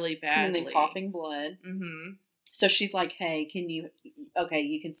really badly. And then coughing blood. Mm-hmm. So she's like, hey, you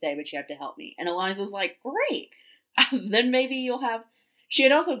can stay, but you have to help me. And Eliza's like, great. Then maybe you'll have... She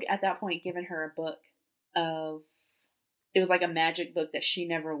had also, at that point, given her a book of... It was like a magic book that she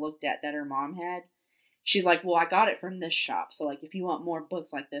never looked at that her mom had. She's like, well, I got it from this shop. So, like, if you want more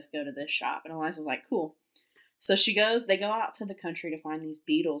books like this, go to this shop. And Eliza's like, cool. So they go out to the country to find these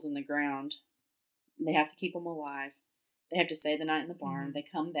beetles in the ground. They have to keep them alive. They have to stay the night in the barn. Mm-hmm. They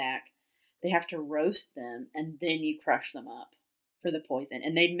come back. They have to roast them, and then you crush them up for the poison.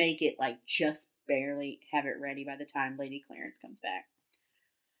 And they make it, like, just barely have it ready by the time Lady Clarence comes back.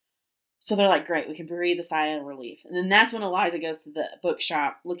 So they're like, great, we can breathe a sigh of relief. And then that's when Eliza goes to the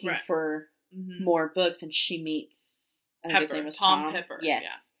bookshop looking for more books, and she meets his name was Tom Pepper. Yes.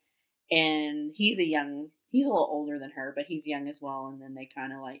 Yeah. And he's a little older than her, but he's young as well. And then they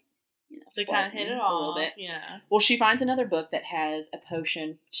kind of like, they kind of hit it off a little bit. Yeah. Well, she finds another book that has a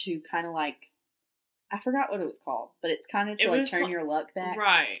potion to kind of like, I forgot what it was called, but it's kind of to like turn your luck back.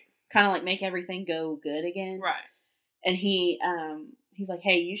 Right. Kind of like make everything go good again. Right. And he's like,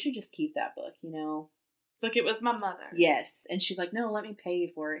 hey, you should just keep that book, It's like, it was my mother. Yes. And she's like, no, let me pay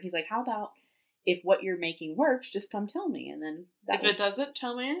you for it. He's like, how about if what you're making works, just come tell me. And then if it doesn't,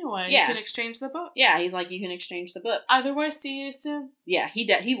 tell me anyway. Yeah. You can exchange the book. Yeah, he's like, you can exchange the book. Either way, see you soon. Yeah,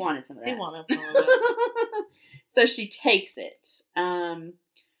 he wanted some of that. He wanted some of it. So she takes it.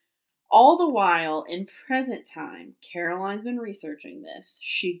 All the while, in present time, Caroline's been researching this.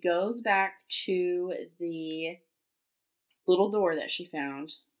 She goes back to the little door that she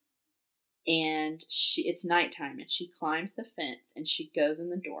found, and it's nighttime, and she climbs the fence, and she goes in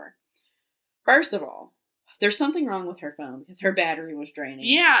the door. First of all, there's something wrong with her phone because her battery was draining.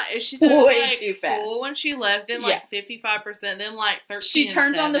 Yeah, she said it was like too fast. Full when she left, then like 55%, then like 13%. She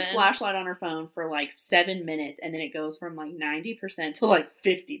turns on the flashlight on her phone for like 7 minutes, and then it goes from like 90% to like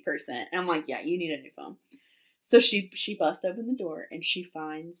 50%. And I'm like, yeah, you need a new phone. So she busts open the door and she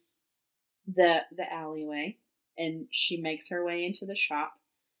finds the alleyway, and she makes her way into the shop.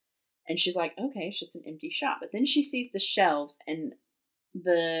 And she's like, okay, it's just an empty shop. But then she sees the shelves, and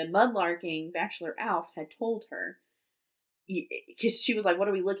the mudlarking Bachelor Alf had told her, because she was like, what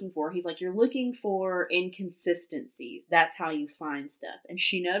are we looking for? He's like, you're looking for inconsistencies. That's how you find stuff. And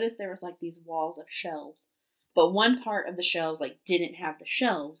she noticed there was like these walls of shelves, but one part of the shelves like didn't have the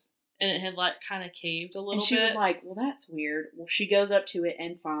shelves. And it had like kind of caved a little bit. And she was like, well, that's weird. Well, she goes up to it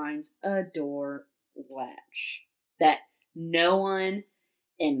and finds a door latch that no one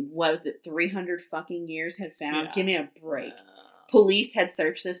in, what was it, 300 fucking years had found. Yeah. Give me a break. Police had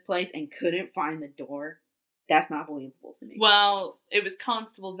searched this place and couldn't find the door. That's not believable to me. Well, it was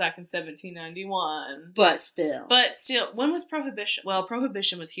constables back in 1791. But still, when was Prohibition? Well,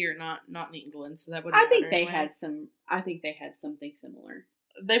 Prohibition was here, not in England, so that would. I think they had something similar.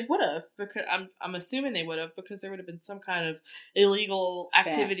 They would have, because I'm assuming they would have, because there would have been some kind of illegal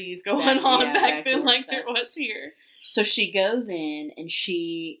activities going on back then, like there was here. So she goes in, and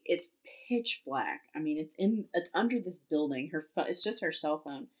it's pitch black. I mean, it's under this building. It's just her cell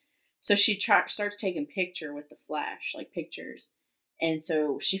phone. So she starts taking pictures with the flash, like pictures. And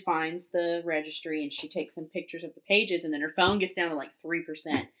so she finds the registry, and she takes some pictures of the pages, and then her phone gets down to like 3%.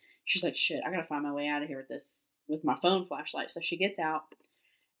 She's like, shit, I gotta find my way out of here with my phone flashlight. So she gets out.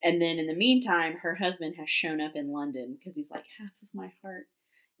 And then in the meantime, her husband has shown up in London, because he's like, half of my heart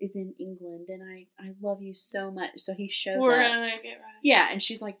is in England, and I love you so much. So he shows up. We're gonna make it right. Yeah, and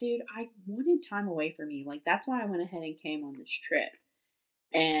she's like, dude, I wanted time away from you. Like, that's why I went ahead and came on this trip.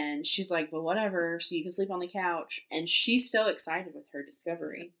 And she's like, well, whatever, so you can sleep on the couch. And she's so excited with her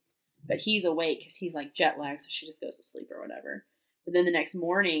discovery. But he's awake because he's like jet lagged, so she just goes to sleep or whatever. But then the next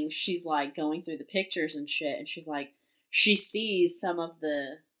morning, she's like going through the pictures and shit, and she's like, she sees some of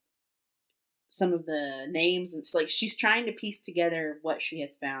the names, and like she's trying to piece together what she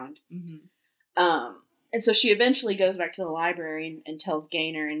has found. Mm-hmm. And so she eventually goes back to the library and tells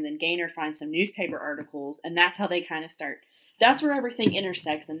Gaynor, and then Gaynor finds some newspaper articles, and that's how they kind of start. That's where everything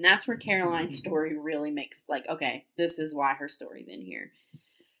intersects, and that's where Caroline's story really makes, like, okay, this is why her story's in here.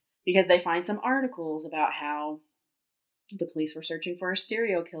 Because they find some articles about how the police were searching for a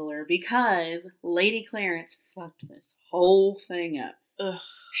serial killer, because Lady Clarence fucked this whole thing up. Ugh.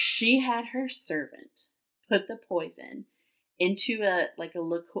 She had her servant put the poison into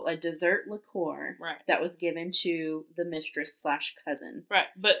a dessert liqueur, right, that was given to the mistress / cousin. Right,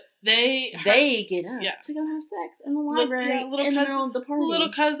 but they get up to go have sex in the library in the middle of the party.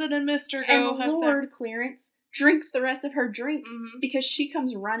 Little cousin and Mr. go have Lord sex. Clarence drinks the rest of her drink, mm-hmm, because she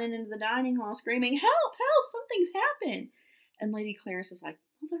comes running into the dining hall screaming, help, help, something's happened. And Lady Clarence is like,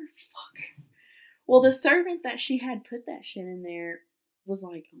 motherfucker. Well, the servant that she had put that shit in there was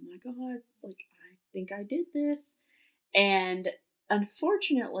like, oh my God, like, I think I did this. And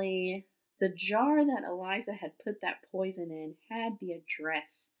unfortunately, the jar that Eliza had put that poison in had the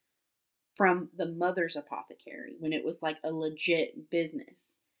address from the mother's apothecary when it was like a legit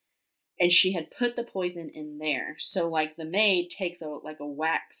business. And she had put the poison in there. So like the maid takes a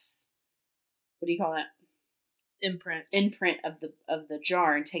wax, what do you call that? Imprint of the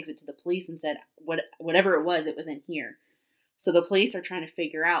jar, and takes it to the police and said, whatever it was in here. So the police are trying to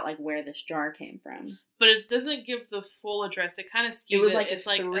figure out like where this jar came from. But it doesn't give the full address. It kind of skews it. Was like it's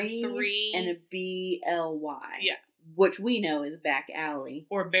a 3 and a BLY. Yeah. Which we know is back alley.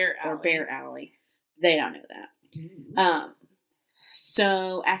 Or bear alley. They don't know that. Mm-hmm.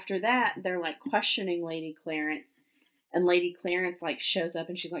 So after that, they're like questioning Lady Clarence. And Lady Clarence like shows up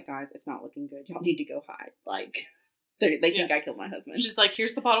and she's like, guys, it's not looking good. Y'all need to go hide. Like, they think I killed my husband. She's like,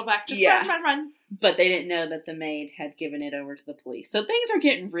 here's the bottle back. Just run. But they didn't know that the maid had given it over to the police. So things are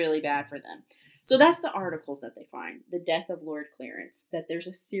getting really bad for them. So that's the articles that they find. The death of Lord Clarence. That there's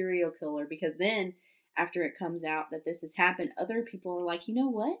a serial killer. Because then, after it comes out that this has happened, other people are like, you know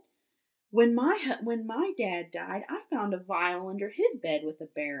what? When my dad died, I found a vial under his bed with a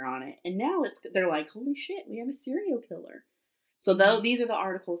bear on it, and now they're like, holy shit, we have a serial killer. So these are the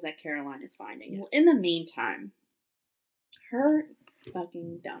articles that Caroline is finding. Yes. Well, in the meantime, her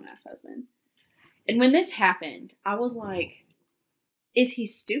fucking dumbass husband. And when this happened, I was like, is he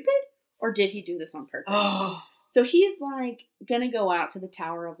stupid or did he do this on purpose? Oh. So he's like gonna go out to the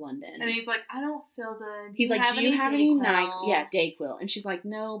Tower of London. And he's like, I don't feel good. He's like, do you have any Dayquil? And she's like,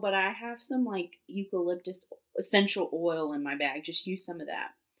 no, but I have some like eucalyptus essential oil in my bag. Just use some of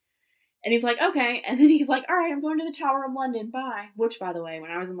that. And he's like, okay. And then he's like, all right, I'm going to the Tower of London. Bye. Which, by the way, when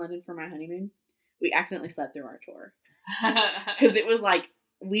I was in London for my honeymoon, we accidentally slept through our tour. Because it was like,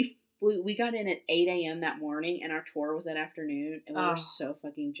 we got in at 8 a.m. that morning, and our tour was that afternoon, and we were so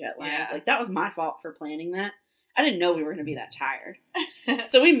fucking jet lagged. Yeah. Like, that was my fault for planning that. I didn't know we were going to be that tired.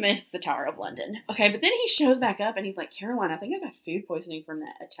 So we missed the Tower of London. Okay, but then he shows back up, and he's like, Caroline, I think I got food poisoning from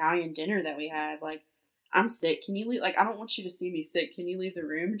that Italian dinner that we had. Like, I'm sick. Can you leave? Like, I don't want you to see me sick. Can you leave the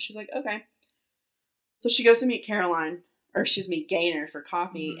room? And she's like, okay. So she goes to meet Gaynor for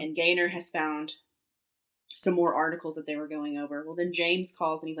coffee, and Gaynor has found some more articles that they were going over. Well, then James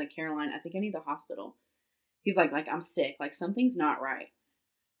calls, and he's like, Caroline, I think I need the hospital. He's like, I'm sick. Like, something's not right.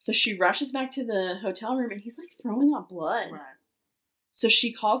 So she rushes back to the hotel room, and he's like throwing up blood. Right. So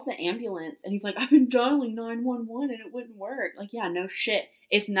she calls the ambulance, and he's like, I've been dialing 911, and it wouldn't work. Like, yeah, no shit.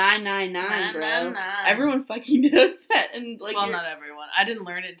 It's 999, bro. Everyone fucking knows that. And like, well, not everyone. I didn't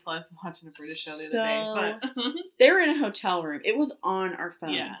learn it until I was watching a British show the other day. But they were in a hotel room. It was on our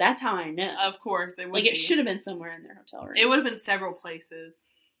phone. Yeah. That's how I know. Of course, they would. Like, it should have been somewhere in their hotel room. It would have been several places.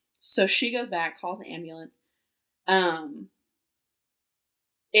 So she goes back, calls the ambulance.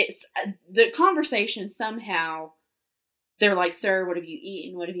 It's the conversation somehow. They're like, sir, what have you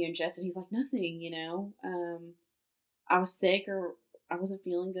eaten? What have you ingested? He's like, nothing, you know. I was sick or I wasn't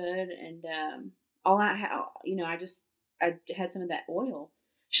feeling good. And all I had, you know, I had some of that oil.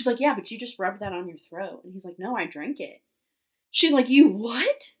 She's like, yeah, but you just rubbed that on your throat. And he's like, no, I drank it. She's like, you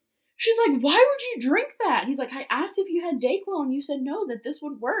what? She's like, why would you drink that? He's like, I asked if you had Dayquil and you said no, that this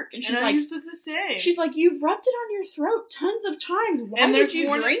would work. And she's like, you said the same. She's like, you've rubbed it on your throat tons of times. Why would you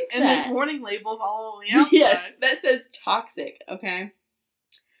drink that? And there's warning labels all on the outside. Yes, that says toxic, okay?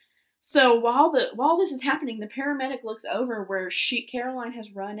 So while this is happening, the paramedic looks over where Caroline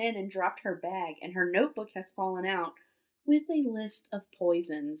has run in and dropped her bag, and her notebook has fallen out with a list of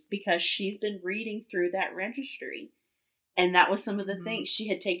poisons because she's been reading through that registry. And that was some of the things. She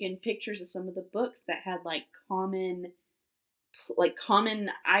had taken pictures of some of the books that had like common plants.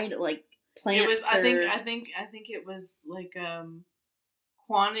 It was I think it was like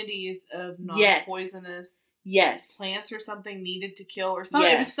quantities of non-poisonous plants or something needed to kill or something.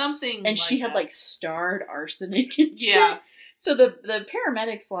 Yes. It was something. And like she had like starred arsenic. And shit. So the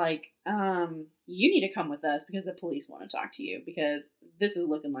paramedics like, you need to come with us because the police want to talk to you because this is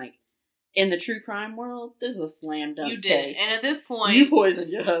looking like. In the true crime world, this is a slam dunk. You did. Case. And at this point, you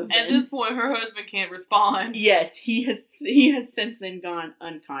poisoned your husband. At this point, her husband can't respond. Yes, he has since then gone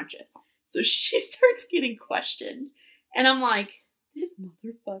unconscious. So she starts getting questioned. And I'm like, this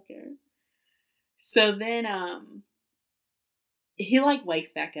motherfucker. So then he like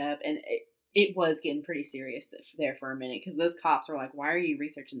wakes back up, and it was getting pretty serious there for a minute because those cops were like, why are you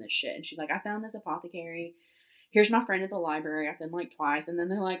researching this shit? And she's like, I found this apothecary. Here's my friend at the library. I've been like twice. And then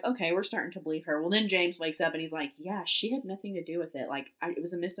they're like, okay, we're starting to believe her. Well, then James wakes up and he's like, yeah, she had nothing to do with it. Like, it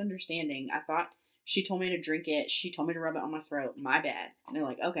was a misunderstanding. I thought she told me to drink it. She told me to rub it on my throat. My bad. And they're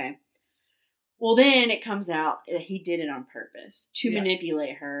like, okay. Well, then it comes out that he did it on purpose to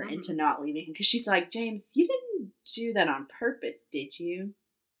manipulate her into not leaving him. Because she's like, James, you didn't do that on purpose, did you?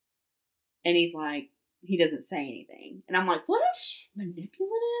 And he's like, he doesn't say anything. And I'm like, what a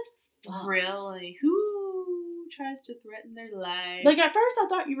manipulative fuck. Really? Who tries to threaten their life? Like, at first I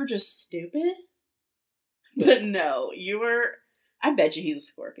thought you were just stupid. But no, you were... I bet you he's a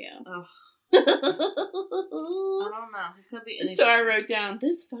Scorpio. Ugh. I don't know. It could be anything. So I wrote down,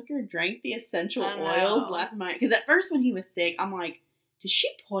 this fucker drank the essential oils last night. Because at first when he was sick, I'm like, did she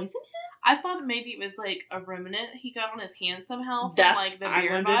poison him? I thought maybe it was like a remnant he got on his hand somehow from like the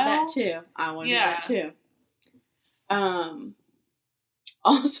beer vial. I wondered that too.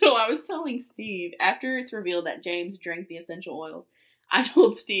 Also, I was telling Steve, after it's revealed that James drank the essential oils, I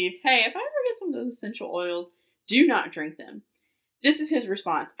told Steve, hey, if I ever get some of those essential oils, do not drink them. This is his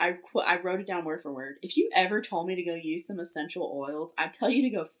response. I wrote it down word for word. If you ever told me to go use some essential oils, I'd tell you to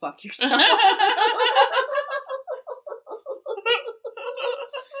go fuck yourself.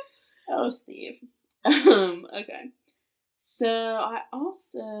 Oh, Steve. Okay. So I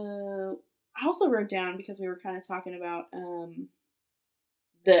also wrote down, because we were kind of talking about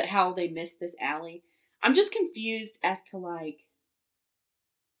how they missed this alley. I'm just confused as to, like,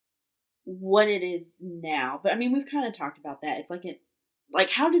 what it is now. But, I mean, we've kind of talked about that. It's like,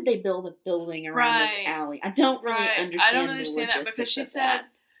 how did they build a building around this alley? I don't really understand. I don't understand that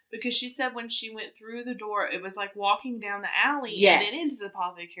because she said when she went through the door, it was like walking down the alley and then into the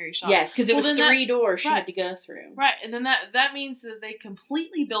apothecary shop. Yes, because it was 3 doors she had to go through. Right, and then that means that they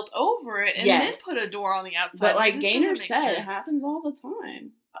completely built over it and then put a door on the outside. But like Gaynor said, it happens all the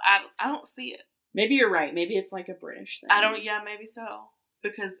time. I don't see it. Maybe you're right. Maybe it's like a British thing. Yeah, maybe so.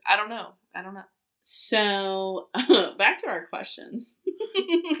 Because I don't know. So, back to our questions.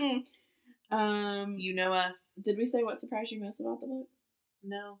 You know us. Did we say what surprised you most about the book?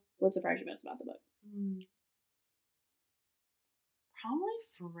 No. What surprised you most about the book? Probably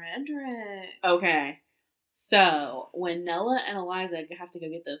Frederick. Okay. So, when Nella and Eliza have to go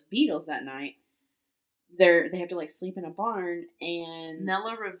get those beetles that night, they have to, like, sleep in a barn, and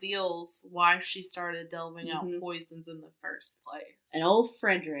Nella reveals why she started delving out poisons in the first place. And old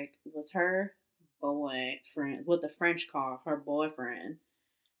Frederick was her boyfriend, what the French call her boyfriend,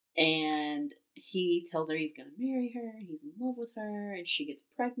 and he tells her he's going to marry her, he's in love with her, and she gets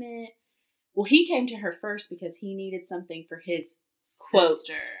pregnant. Well, he came to her first because he needed something for his, quote,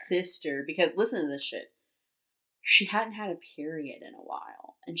 sister, because listen to this shit. She hadn't had a period in a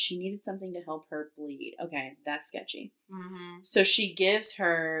while, and she needed something to help her bleed. Okay, that's sketchy. So she gives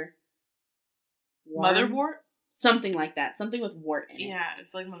her motherwort? Something like that. Something with wart in it. Yeah,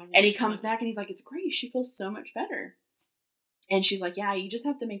 it's like motherwort. And he comes back and he's like, it's great. She feels so much better. And she's like, yeah, you just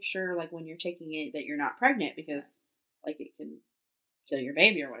have to make sure, like, when you're taking it that you're not pregnant because, like, it can kill your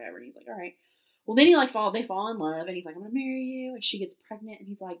baby or whatever. And he's like, all right. Well, then they fall in love, and he's like, I'm going to marry you. And she gets pregnant, and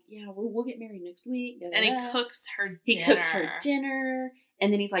he's like, yeah, we'll get married next week. Da, da, da. And he cooks her dinner.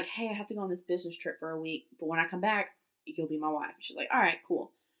 And then he's like, hey, I have to go on this business trip for a week, but when I come back, you'll be my wife. And she's like, all right,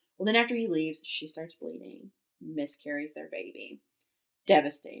 cool. Well, then after he leaves, she starts bleeding, miscarries their baby,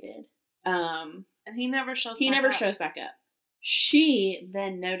 devastated. And he never shows back up. She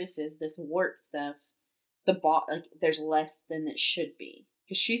then notices this wart stuff, like, there's less than it should be.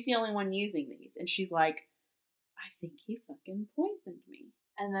 Because she's the only one using these. And she's like, I think he fucking poisoned me.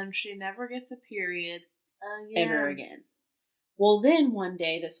 And then she never gets a period ever again. Well, then one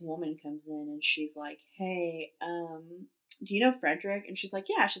day this woman comes in and she's like, hey, do you know Frederick? And she's like,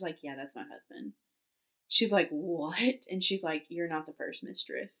 yeah. She's like, yeah, that's my husband. She's like, what? And she's like, you're not the first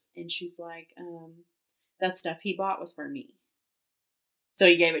mistress. And she's like, that stuff he bought was for me. So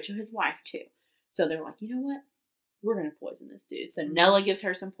he gave it to his wife too. So they're like, you know what? We're going to poison this dude. So Nella gives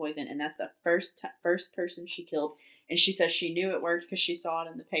her some poison, and that's the first person she killed. And she says she knew it worked because she saw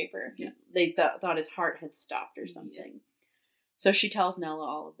it in the paper. Yeah. They thought his heart had stopped or something. Yeah. So she tells Nella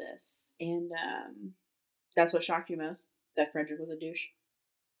all of this. And that's what shocked you most? That Frederick was a douche?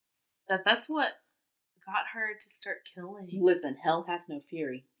 That's what got her to start killing. Listen, hell hath no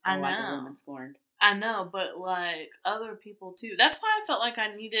fury. I know. Like a woman scorned. I know, but, like, other people too. That's why I felt like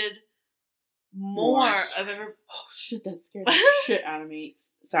I needed more of every. Oh shit! That scared the shit out of me.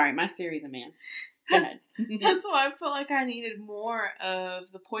 Sorry, my Siri's a man. Go ahead. That's why I felt like I needed more of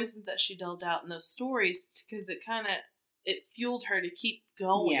the poisons that she dealt out in those stories because it fueled her to keep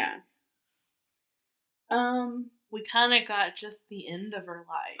going. Yeah. We kind of got just the end of her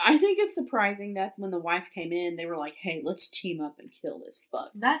life. I think it's surprising that when the wife came in, they were like, "Hey, let's team up and kill this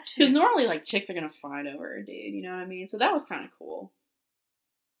fuck." That too. Because normally, like, chicks are gonna fight over a dude. You know what I mean? So that was kind of cool.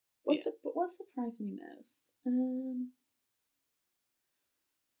 What surprised me most? I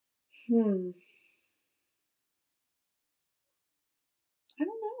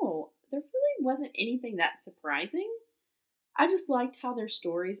don't know. There really wasn't anything that surprising. I just liked how their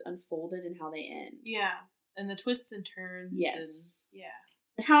stories unfolded and how they end. Yeah, and the twists and turns. Yes. And,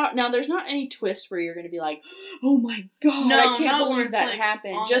 yeah. Now there's not any twist where you're going to be like, oh my god, I can't believe that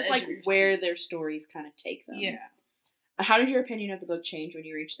happened. Just like where their stories kind of take them. Yeah. How did your opinion of the book change when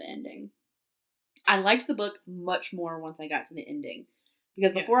you reached the ending? I liked the book much more once I got to the ending.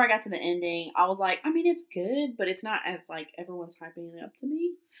 Because before I got to the ending, I was like, I mean, it's good, but it's not as, like, everyone's hyping it up to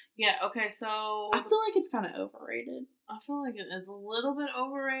me. Yeah, okay, so... I feel like it's kind of overrated. I feel like it is a little bit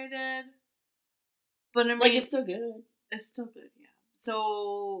overrated. But I mean... Like, it's still good. It's still good, yeah.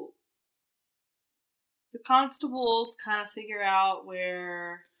 So... The constables kind of figure out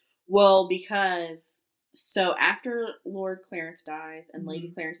where... Well, because... So, after Lord Clarence dies and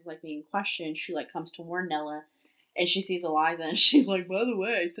Lady Clarence is, like, being questioned, she, like, comes to warn Nella, and she sees Eliza, and she's like, by the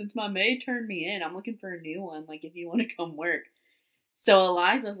way, since my maid turned me in, I'm looking for a new one, like, if you want to come work. So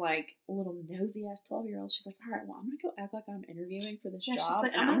Eliza's like a little nosy ass 12-year-old. She's like, all right, well, I'm gonna go act like I'm interviewing for this job,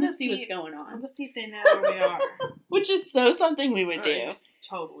 like, and I'm gonna see what's going on. I'm gonna see if they know where we are. Which is so something we would do.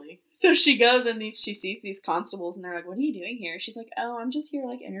 Totally. So she goes and she sees these constables, and they're like, what are you doing here? She's like, oh, I'm just here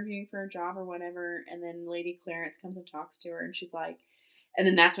like interviewing for a job or whatever. And then Lady Clarence comes and talks to her, and she's like, and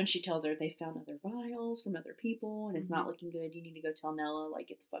then that's when she tells her they found other vials from other people, and it's not looking good. You need to go tell Nella, like,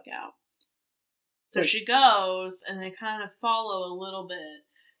 get the fuck out. So she goes, and they kind of follow a little bit.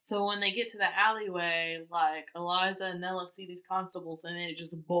 So when they get to the alleyway, like, Eliza and Nella see these constables, and they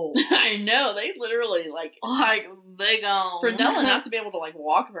just bolt. I know, they literally, like, they gone. For Nella not to be able to, like,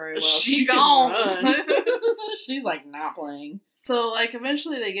 walk very well, she gone. She's, like, not playing. So, like,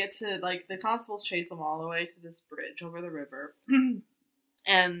 eventually they get to, like, the constables chase them all the way to this bridge over the river.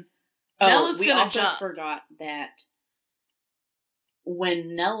 And Nella's we gonna also jump. Forgot that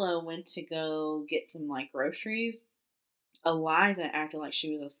when Nella went to go get some, like, groceries, Eliza acted like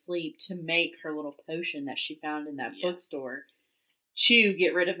she was asleep to make her little potion that she found in that bookstore to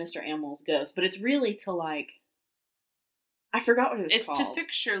get rid of Mr. Amwell's ghost. But it's really to, like, I forgot what it was called. It's to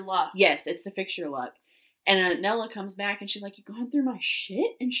fix your luck. Yes, it's to fix your luck. And Nella comes back and she's like, you going through my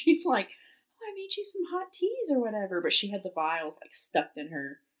shit? And she's like, oh, I made you some hot teas or whatever. But she had the vials, like, stuck in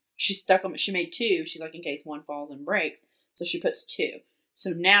her. She stuck them. She made 2. She's like, in case one falls and breaks. So she puts 2.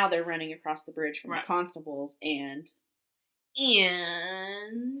 So now they're running across the bridge from the constables, and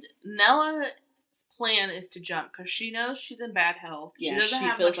Nella's plan is to jump because she knows she's in bad health. Yeah,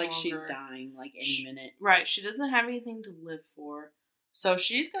 she feels like she's dying, like, any minute. Right, she doesn't have anything to live for. So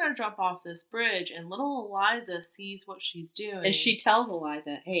she's going to jump off this bridge, and little Eliza sees what she's doing. And she tells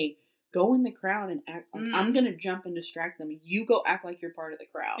Eliza, hey, go in the crowd and act like I'm going to jump and distract them. You go act like you're part of the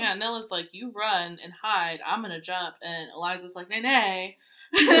crowd. Yeah, Nella's like, you run and hide. I'm going to jump. And Eliza's like, nay.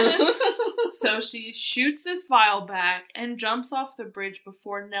 So she shoots this vial back and jumps off the bridge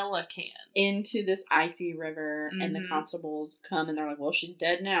before Nella can. Into this icy river, and the constables come and they're like, well, she's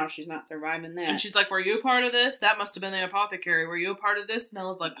dead now. She's not surviving that. And she's like, were you a part of this? That must have been the apothecary. Were you a part of this?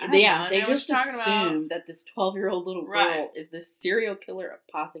 Nella's like, they just assume that this 12-year-old little girl is this serial killer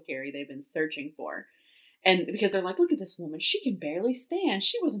apothecary they've been searching for. And because they're like, look at this woman. She can barely stand.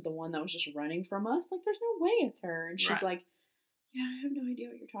 She wasn't the one that was just running from us. Like, there's no way it's her. And she's like, yeah, I have no idea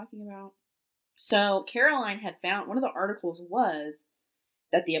what you're talking about. So Caroline had found, one of the articles was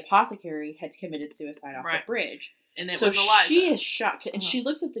that the apothecary had committed suicide off the bridge. And it was Eliza. She is shocked. And she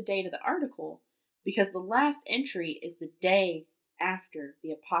looks at the date of the article because the last entry is the day after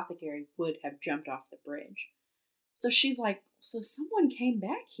the apothecary would have jumped off the bridge. So she's like, so someone came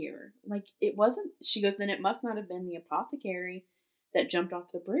back here. Like, it wasn't, she goes, then it must not have been the apothecary that jumped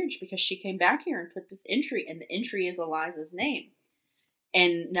off the bridge because she came back here and put this entry, and the entry is Eliza's name.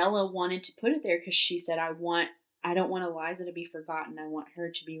 And Nella wanted to put it there because she said, I don't want Eliza to be forgotten. I want her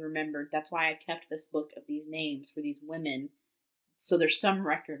to be remembered. That's why I kept this book of these names for these women. So there's some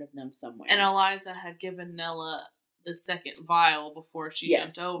record of them somewhere. And Eliza had given Nella the second vial before she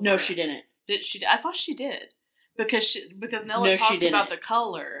jumped over. No, she didn't. Did she? I thought she did. Because Nella talked about the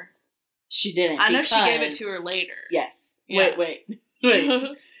color. She didn't. I know she gave it to her later. Yes. Yeah. Wait.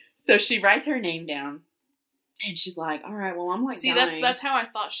 So she writes her name down. And she's like, all right, well, I'm like, see, dying. that's how I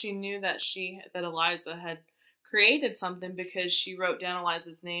thought she knew that Eliza had created something, because she wrote down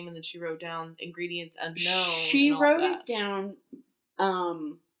Eliza's name and then she wrote down ingredients unknown. She wrote it down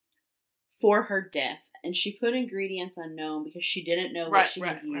for her death, and she put ingredients unknown because she didn't know what she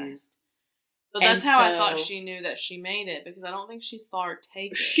had used. But that's how I thought she knew that she made it, because I don't think she saw her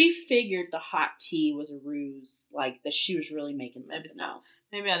take it. She figured the hot tea was a ruse, like that she was really making something else.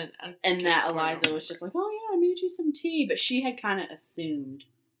 Maybe I didn't. And that Eliza was just like, oh yeah, I made you some tea. But she had kind of assumed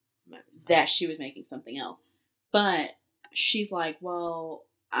that she was making something else. But she's like, well,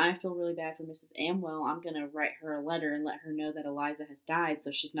 I feel really bad for Mrs. Amwell. I'm going to write her a letter and let her know that Eliza has died,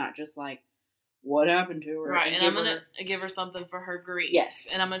 so she's not just like, what happened to her? Right, and I'm going to give her something for her grief. Yes.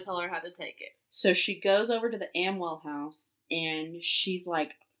 And I'm going to tell her how to take it. So she goes over to the Amwell house, and she's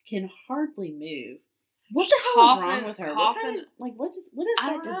like, can hardly move. What the hell is wrong with her? What is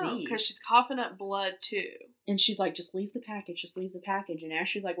that disease? Because she's coughing up blood, too. And she's like, just leave the package. And as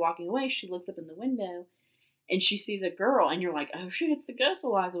she's like walking away, she looks up in the window, and she sees a girl, and you're like, oh shit, it's the ghost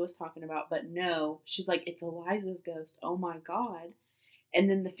Eliza was talking about. But no, she's like, it's Eliza's ghost. Oh my God. And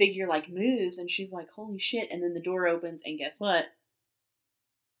then the figure like moves, and she's like, holy shit. And then the door opens, and guess what?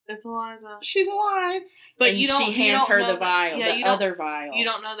 It's Eliza. She's alive. But and she hands her the vial, the other vial. You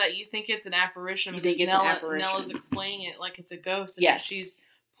don't know that. You think it's an apparition. You think it's an apparition. Nella's explaining it like it's a ghost. And she's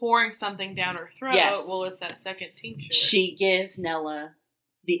pouring something down her throat. Yes. Well, it's that second tincture. She gives Nella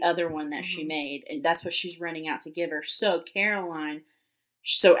the other one that she made, and that's what she's running out to give her. So Caroline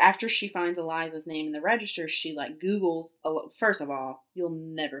So after she finds Eliza's name in the register, she like Googles. First of all, you'll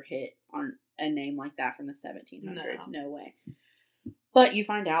never hit on a name like that from the 1700s. No way. But you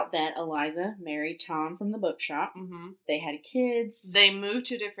find out that Eliza married Tom from the bookshop. Mm-hmm. They had kids. They moved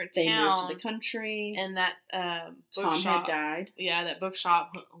to a different town. They moved to the country. And that Tom had died. Yeah, that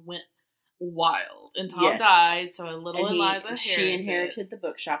bookshop went wild. And Tom died, so Eliza she inherited the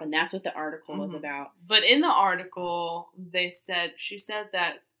bookshop, and that's what the article was about. But in the article, she said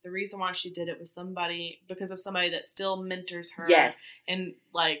that the reason why she did it was because of somebody that still mentors her and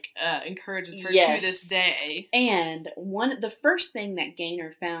like encourages her to this day. And the first thing that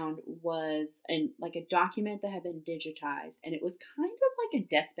Gaynor found was a document that had been digitized, and it was kind of like a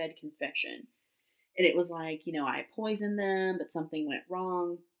deathbed confession. And it was like, I poisoned them, but something went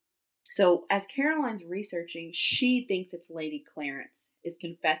wrong. So as Caroline's researching, she thinks it's Lady Clarence is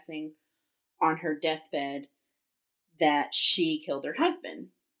confessing on her deathbed that she killed her husband.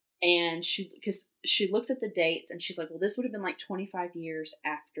 And because she looks at the dates and she's like, well, this would have been like 25 years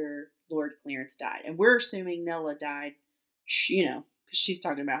after Lord Clarence died. And we're assuming Nella died, because she's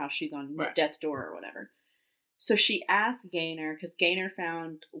talking about how she's on death's door or whatever. So she asked Gaynor, because Gaynor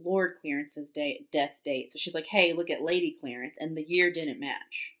found Lord Clarence's death date. So she's like, hey, look at Lady Clarence. And the year didn't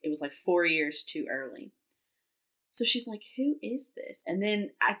match. It was like 4 years too early. So she's like, who is this? And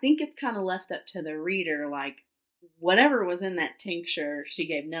then I think it's kind of left up to the reader, like, whatever was in that tincture she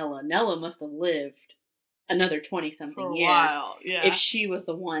gave Nella must have lived another 20-something years. While, yeah. If she was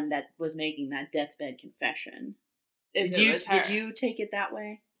the one that was making that deathbed confession. Did you take it that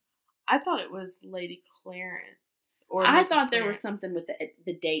way? I thought it was Lady Clarence. Or I thought there was something with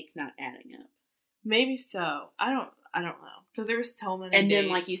the dates not adding up. Maybe so. I don't know. Because there was so many And dates.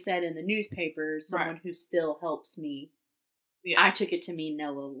 then, like you said, in the newspapers, someone who still helps me, I took it to mean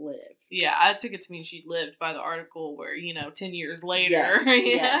Nella lived. Yeah, I took it to mean she lived by the article where, 10 years later.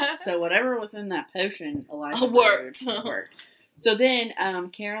 Yes. So whatever was in that potion, Eliza worked. So then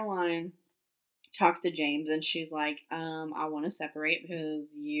Caroline talks to James, and she's like, I want to separate because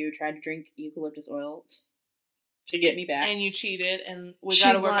you tried to drink eucalyptus oil to get me back. And you cheated, and we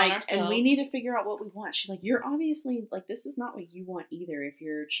got to work on ourselves. And we need to figure out what we want. She's like, you're obviously, like, this is not what you want either if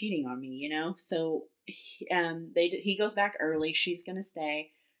you're cheating on me, So he goes back early. She's going to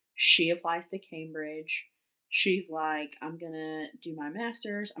stay. She applies to Cambridge. She's like, I'm going to do my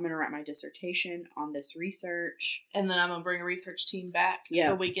master's. I'm going to write my dissertation on this research. And then I'm going to bring a research team back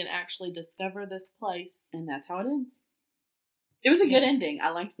so we can actually discover this place. And that's how it ends. It was a good ending. I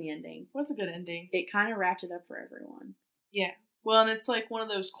liked the ending. It was a good ending. It kind of wrapped it up for everyone. Yeah. Well, and it's like one of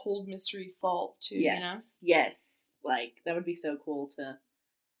those cold mysteries solved, too, Yes. Like, that would be so cool to...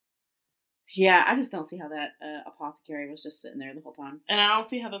 Yeah, I just don't see how that apothecary was just sitting there the whole time. And I don't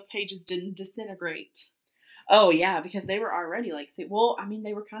see how those pages didn't disintegrate. Oh, yeah, because they were already,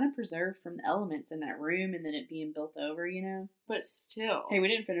 they were kind of preserved from the elements in that room and then it being built over, But still. Hey, we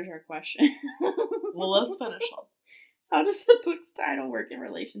didn't finish our question. Well, let's finish them. How does the book's title work in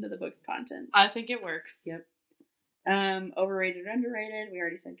relation to the book's content? I think it works. Yep. Overrated, underrated. We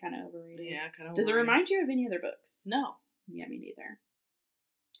already said kind of overrated. Yeah, kind of. Does it remind you of any other books? No. Yeah, me neither.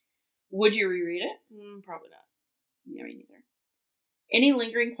 Would you reread it? Probably not. Yeah, me neither. Any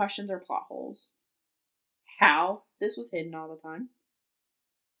lingering questions or plot holes? How this was hidden all the time?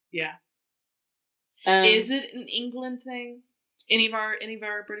 Yeah. Is it an England thing? Any of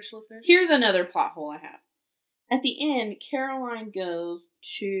our British listeners? Here's another plot hole I have. At the end, Caroline goes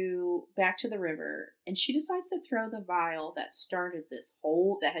back to the river, and she decides to throw the vial that started this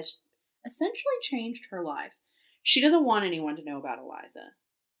hole that has essentially changed her life. She doesn't want anyone to know about Eliza.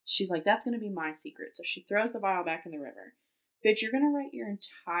 She's like, that's going to be my secret. So she throws the vial back in the river. Bitch, you're going to write your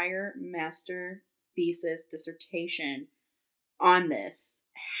entire master thesis dissertation on this.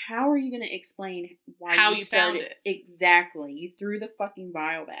 How are you going to explain how you found it? Exactly. You threw the fucking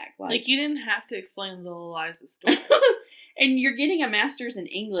vial back. Like you didn't have to explain the Eliza story. And you're getting a master's in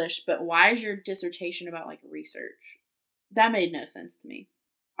English, but why is your dissertation about research? That made no sense to me.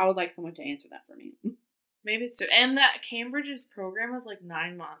 I would like someone to answer that for me. Maybe it's and that Cambridge's program was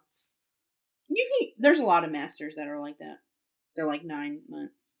 9 months. There's a lot of masters that are like that. They're 9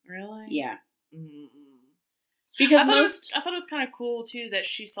 months. Really? Yeah. Mm-mm. Because I thought it was kind of cool too that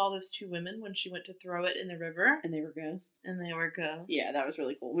she saw those two women when she went to throw it in the river, and they were ghosts. Yeah, that was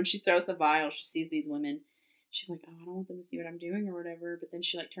really cool. When she throws the vial, she sees these women. She's like, "Oh, I don't want them to see what I'm doing or whatever." But then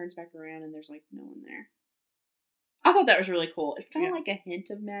she turns back around and there's no one there. I thought that was really cool. It's kind of like a hint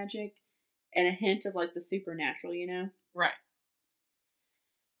of magic and a hint of the supernatural, Right.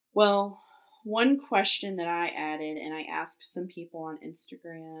 Well, one question that I added, and I asked some people on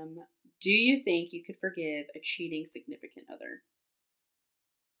Instagram. Do you think you could forgive a cheating significant other?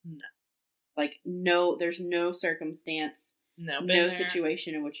 No. Like, no, there's no circumstance, no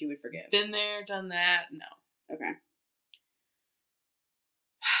situation in which you would forgive. Been there, done that. No. Okay.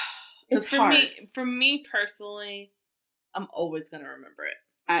 It's hard. For me personally, I'm always going to remember it.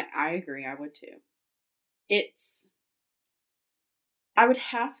 I agree. I would too. I would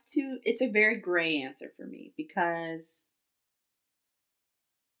have to, it's a very gray answer for me because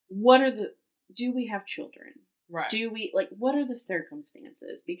do we have children? Right. What are the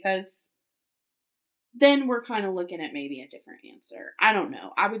circumstances? Because then we're kind of looking at maybe a different answer. I don't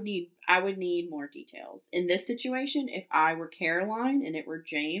know. I would need more details. In this situation, if I were Caroline and it were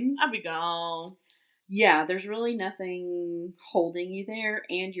James, I'd be gone. Yeah, there's really nothing holding you there,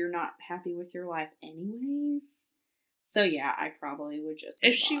 and you're not happy with your life anyways. So yeah, I probably would just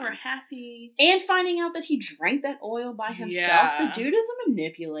if she were happy. And finding out that he drank that oil by himself. Yeah. The dude is a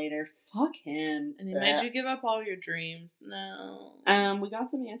manipulator. Fuck him. And he made you give up all your dreams. No. We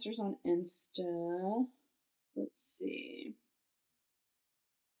got some answers on Insta. Let's see.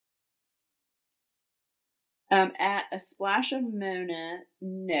 At A Splash of Mona,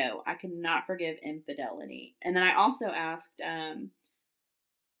 no, I cannot forgive infidelity. And then I also asked,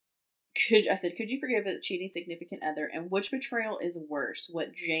 could you forgive a cheating significant other? And which betrayal is worse?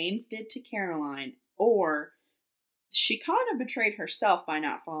 What James did to Caroline, or she kind of betrayed herself by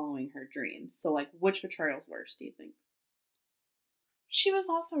not following her dreams? So, like, which betrayal is worse, do you think? She was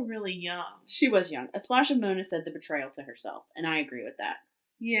also really young. She was young. A Splash of Mona said the betrayal to herself, and I agree with that.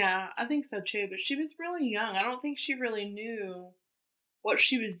 Yeah, I think so too, but she was really young. I don't think she really knew what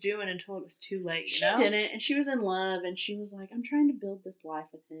she was doing until it was too late, She didn't, and she was in love, and she was like, I'm trying to build this life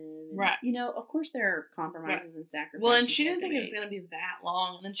with him. And, right. You know, of course there are compromises and sacrifices. Well, and she didn't think it was going to be that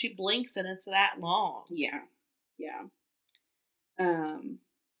long, and then she blinks and it's that long. Yeah. Yeah.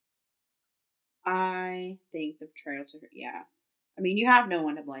 I think the betrayal to her, yeah. I mean, you have no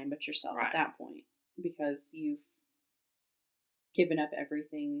one to blame but yourself at that point, because you've given up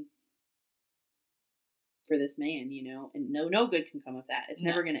everything for this man, you know, and no good can come of that. It's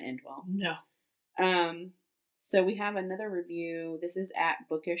never going to end well. No. So we have another review. This is at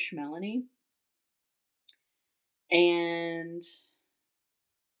Bookish Melanie. And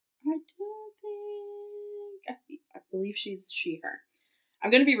I believe she's her.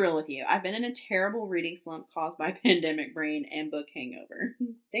 I'm going to be real with you. I've been in a terrible reading slump caused by pandemic brain and book hangover.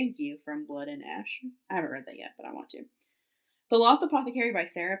 Thank you, from Blood and Ash. I haven't read that yet, but I want to. The Lost Apothecary by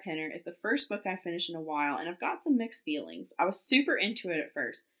Sarah Penner is the first book I finished in a while, and I've got some mixed feelings. I was super into it at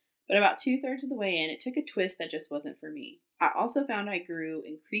first, but about 2/3 of the way in, it took a twist that just wasn't for me. I also found I grew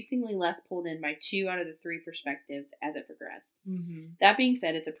increasingly less pulled in by 2 out of the 3 perspectives as it progressed. Mm-hmm. That being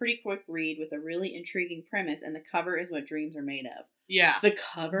said, it's a pretty quick read with a really intriguing premise, and the cover is what dreams are made of. Yeah. The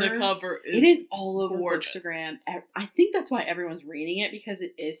cover is all over Instagram. I think that's why everyone's reading it, because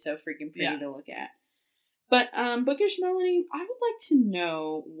it is so freaking pretty to look at. But Bookish Melanie, I would like to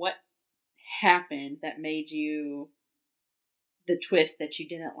know what happened that made you the twist that you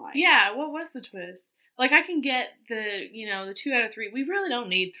didn't like. Yeah, what was the twist? Like, I can get the 2 out of 3. We really don't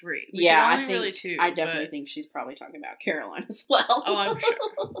need 3. I definitely think she's probably talking about Caroline as well. Oh, I'm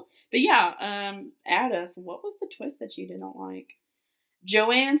sure. But yeah, add us. What was the twist that you didn't like?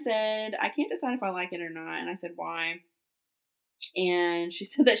 Joanne said, I can't decide if I like it or not. And I said, why? And she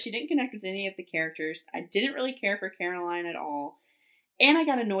said that she didn't connect with any of the characters. I didn't really care for Caroline at all. And I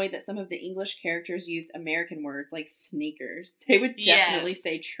got annoyed that some of the English characters used American words like sneakers. They would definitely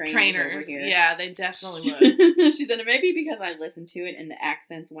say trainers over here. Yeah, they definitely would. She said it may be because I listened to it and the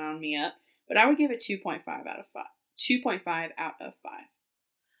accents wound me up, but I would give it 2.5 out of 5. 2.5 out of 5.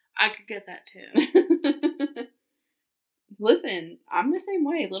 I could get that too. Listen, I'm the same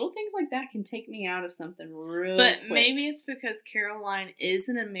way. Little things like that can take me out of something real quick. But maybe it's because Caroline is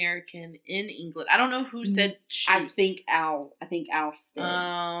an American in England. I don't know who said shoes. I think Alf did.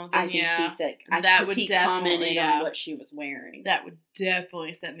 Oh, I think he said that would definitely on what she was wearing. That would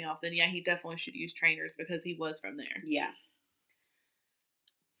definitely set me off. Then yeah, he definitely should use trainers because he was from there. Yeah.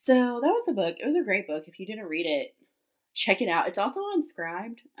 So that was the book. It was a great book. If you didn't read it, check it out. It's also on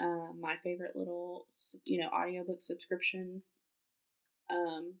Scribd, my favorite little audiobook subscription,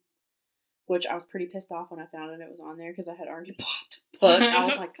 which I was pretty pissed off when I found it was on there because I had already bought the book. I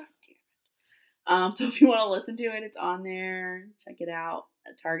was like, God damn it. So if you want to listen to it, it's on there. Check it out.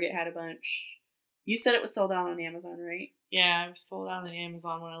 Target had a bunch. You said it was sold out on Amazon, right? Yeah, it was sold out on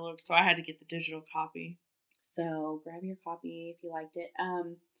Amazon when I looked, so I had to get the digital copy. So grab your copy if you liked it.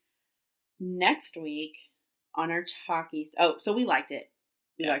 Next week on our talkies. Oh, so we liked it.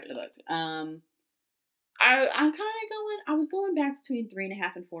 We liked the book. I'm kind of I was going back between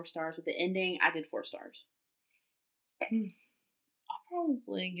 3.5 and 4 stars. With the ending, I did 4 stars. I'll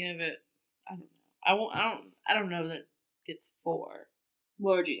probably give it, I don't know. I don't know that it gets 4.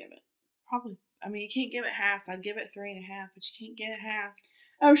 What would you give it? Probably, I mean, you can't give it halves. I'd give it 3.5, but you can't give it halves.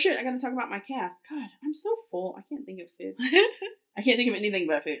 Oh shit, I gotta talk about my cast. God, I'm so full. I can't think of food. I can't think of anything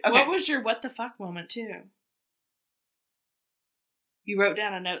but food. Okay. What was your what the fuck moment too? You wrote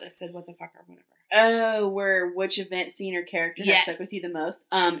down a note that said what the fuck or whatever. Oh, which event, scene, or character has stuck with you the most?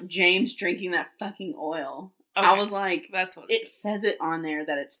 James drinking that fucking oil. Okay. I was like, that's what it says it on there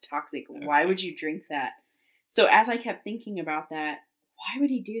that it's toxic. Okay. Why would you drink that? So as I kept thinking about that, why would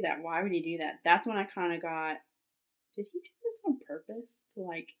he do that? Why would he do that? That's when I kind of got, did he do this on purpose to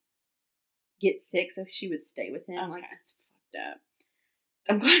like get sick so she would stay with him? Okay. Like, that's fucked up.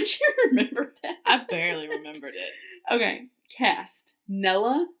 I'm glad you remembered that. I barely remembered it. Okay, cast.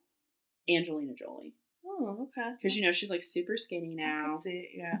 Nella, Angelina Jolie. Oh, okay. Because, you know, she's like super skinny now. I can see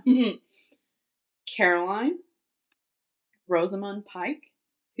it, yeah. Caroline, Rosamund Pike,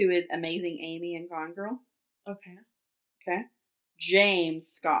 who is Amazing Amy in Gone Girl. Okay. Okay. James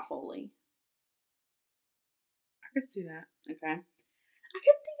Scott Foley. I could see that. Okay. I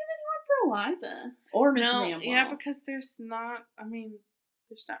couldn't think of anyone for Eliza. Or Miss Manuel. Yeah, because there's not,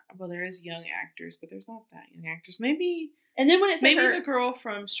 well, there is young actors, but there's not that young actors. Maybe... And then when it's maybe the girl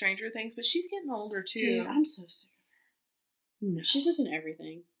from Stranger Things, but she's getting older too. Dude, I'm so sick of her. No. She's just in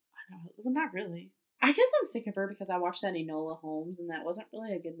everything. I know. Well, not really. I guess I'm sick of her because I watched that Enola Holmes, and that wasn't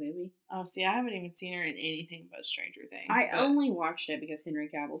really a good movie. Oh, see, I haven't even seen her in anything but Stranger Things. I only watched it because Henry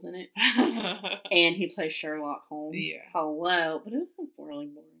Cavill's in it, and he plays Sherlock Holmes. Yeah. Hello, but it was a really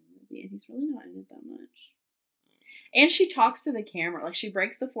boring movie, and he's really not in it that much. And she talks to the camera, like she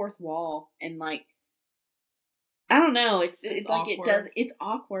breaks the fourth wall, and like. I don't know. It's like awkward. It does. It's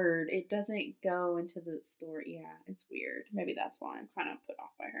awkward. It doesn't go into the story. Yeah, it's weird. Maybe that's why I'm kind of put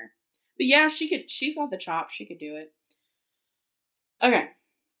off by her. But yeah, she's got the chops. She could do it. Okay.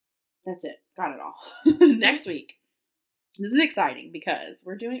 That's it. Got it all. Next week. This is exciting because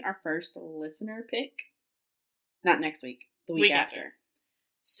we're doing our first listener pick. Not next week. The week after.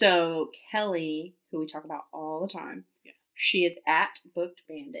 So Kelly, who we talk about all the time, yes. She is at Booked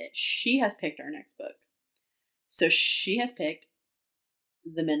Bandit. She has picked our next book. So she has picked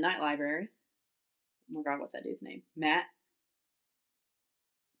The Midnight Library. Oh my god, what's that dude's name? Matt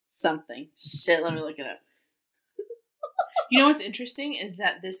something. Shit, let me look it up. You know what's interesting is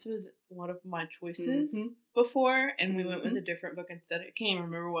that this was one of my choices before, and we went with a different book instead. I can't even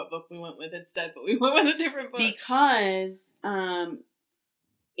remember what book we went with instead, but we went with a different book. Because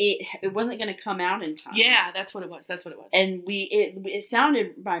it wasn't going to come out in time. Yeah, that's what it was. And it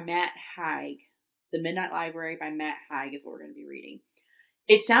sounded by Matt Haig. The Midnight Library by Matt Haig is what we're going to be reading.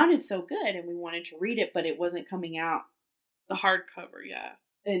 It sounded so good, and we wanted to read it, but it wasn't coming out. The hardcover, yeah.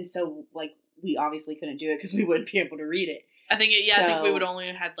 And so, like, we obviously couldn't do it because we wouldn't be able to read it. I think we would only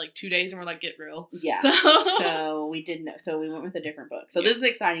have had, like, 2 days, and we're like, get real. Yeah. So we didn't know. So we went with a different book. So this is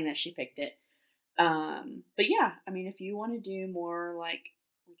exciting that she picked it. But yeah, I mean, if you want to do more, like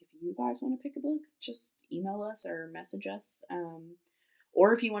if you guys want to pick a book, just email us or message us.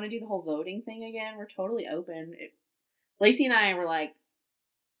 Or if you want to do the whole voting thing again, we're totally open. Lacey and I were like,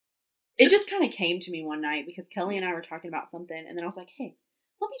 it just kind of came to me one night because Kelly and I were talking about something, and then I was like, hey,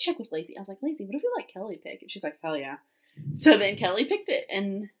 let me check with Lacey. I was like, Lacey, what if we let Kelly pick? And she's like, hell yeah. So then Kelly picked it,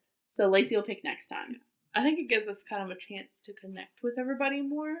 and so Lacey will pick next time. I think it gives us kind of a chance to connect with everybody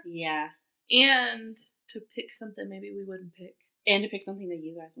more. Yeah. And to pick something maybe we wouldn't pick. And to pick something that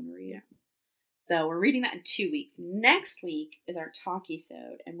you guys want to read. Yeah. So we're reading that in 2 weeks. Next week is our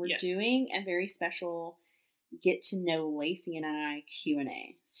talkie-sode, and we're doing a very special get to know Lacey and I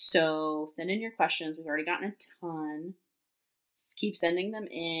Q&A. So send in your questions. We've already gotten a ton. Keep sending them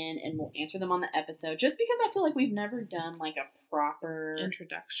in, and we'll answer them on the episode. Just because I feel like we've never done like a proper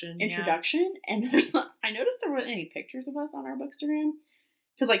introduction. And I noticed there weren't any pictures of us on our Bookstagram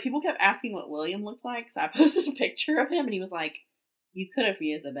because like people kept asking what William looked like. So I posted a picture of him, and he was like, you could have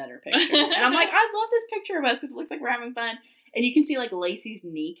used a better picture. And I'm like, I love this picture of us because it looks like we're having fun. And you can see like Lacey's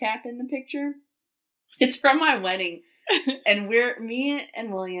kneecap in the picture. It's from my wedding. And me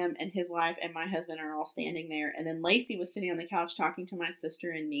and William and his wife and my husband are all standing there. And then Lacey was sitting on the couch talking to my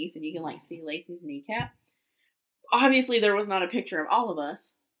sister and niece. And you can like see Lacey's kneecap. Obviously, there was not a picture of all of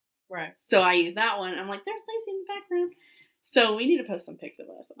us. Right. So I used that one. I'm like, there's Lacey in the background. So we need to post some pics of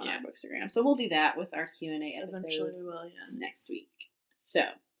us on our Bookstagram. So we'll do that with our Q&A episode. Eventually we will, next week. So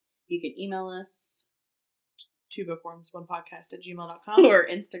you can email us. 2bookworms1podcast@gmail.com or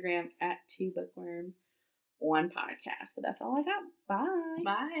Instagram at 2bookworms1podcast. But that's all I got. Bye.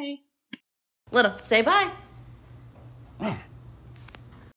 Bye. Little, say bye.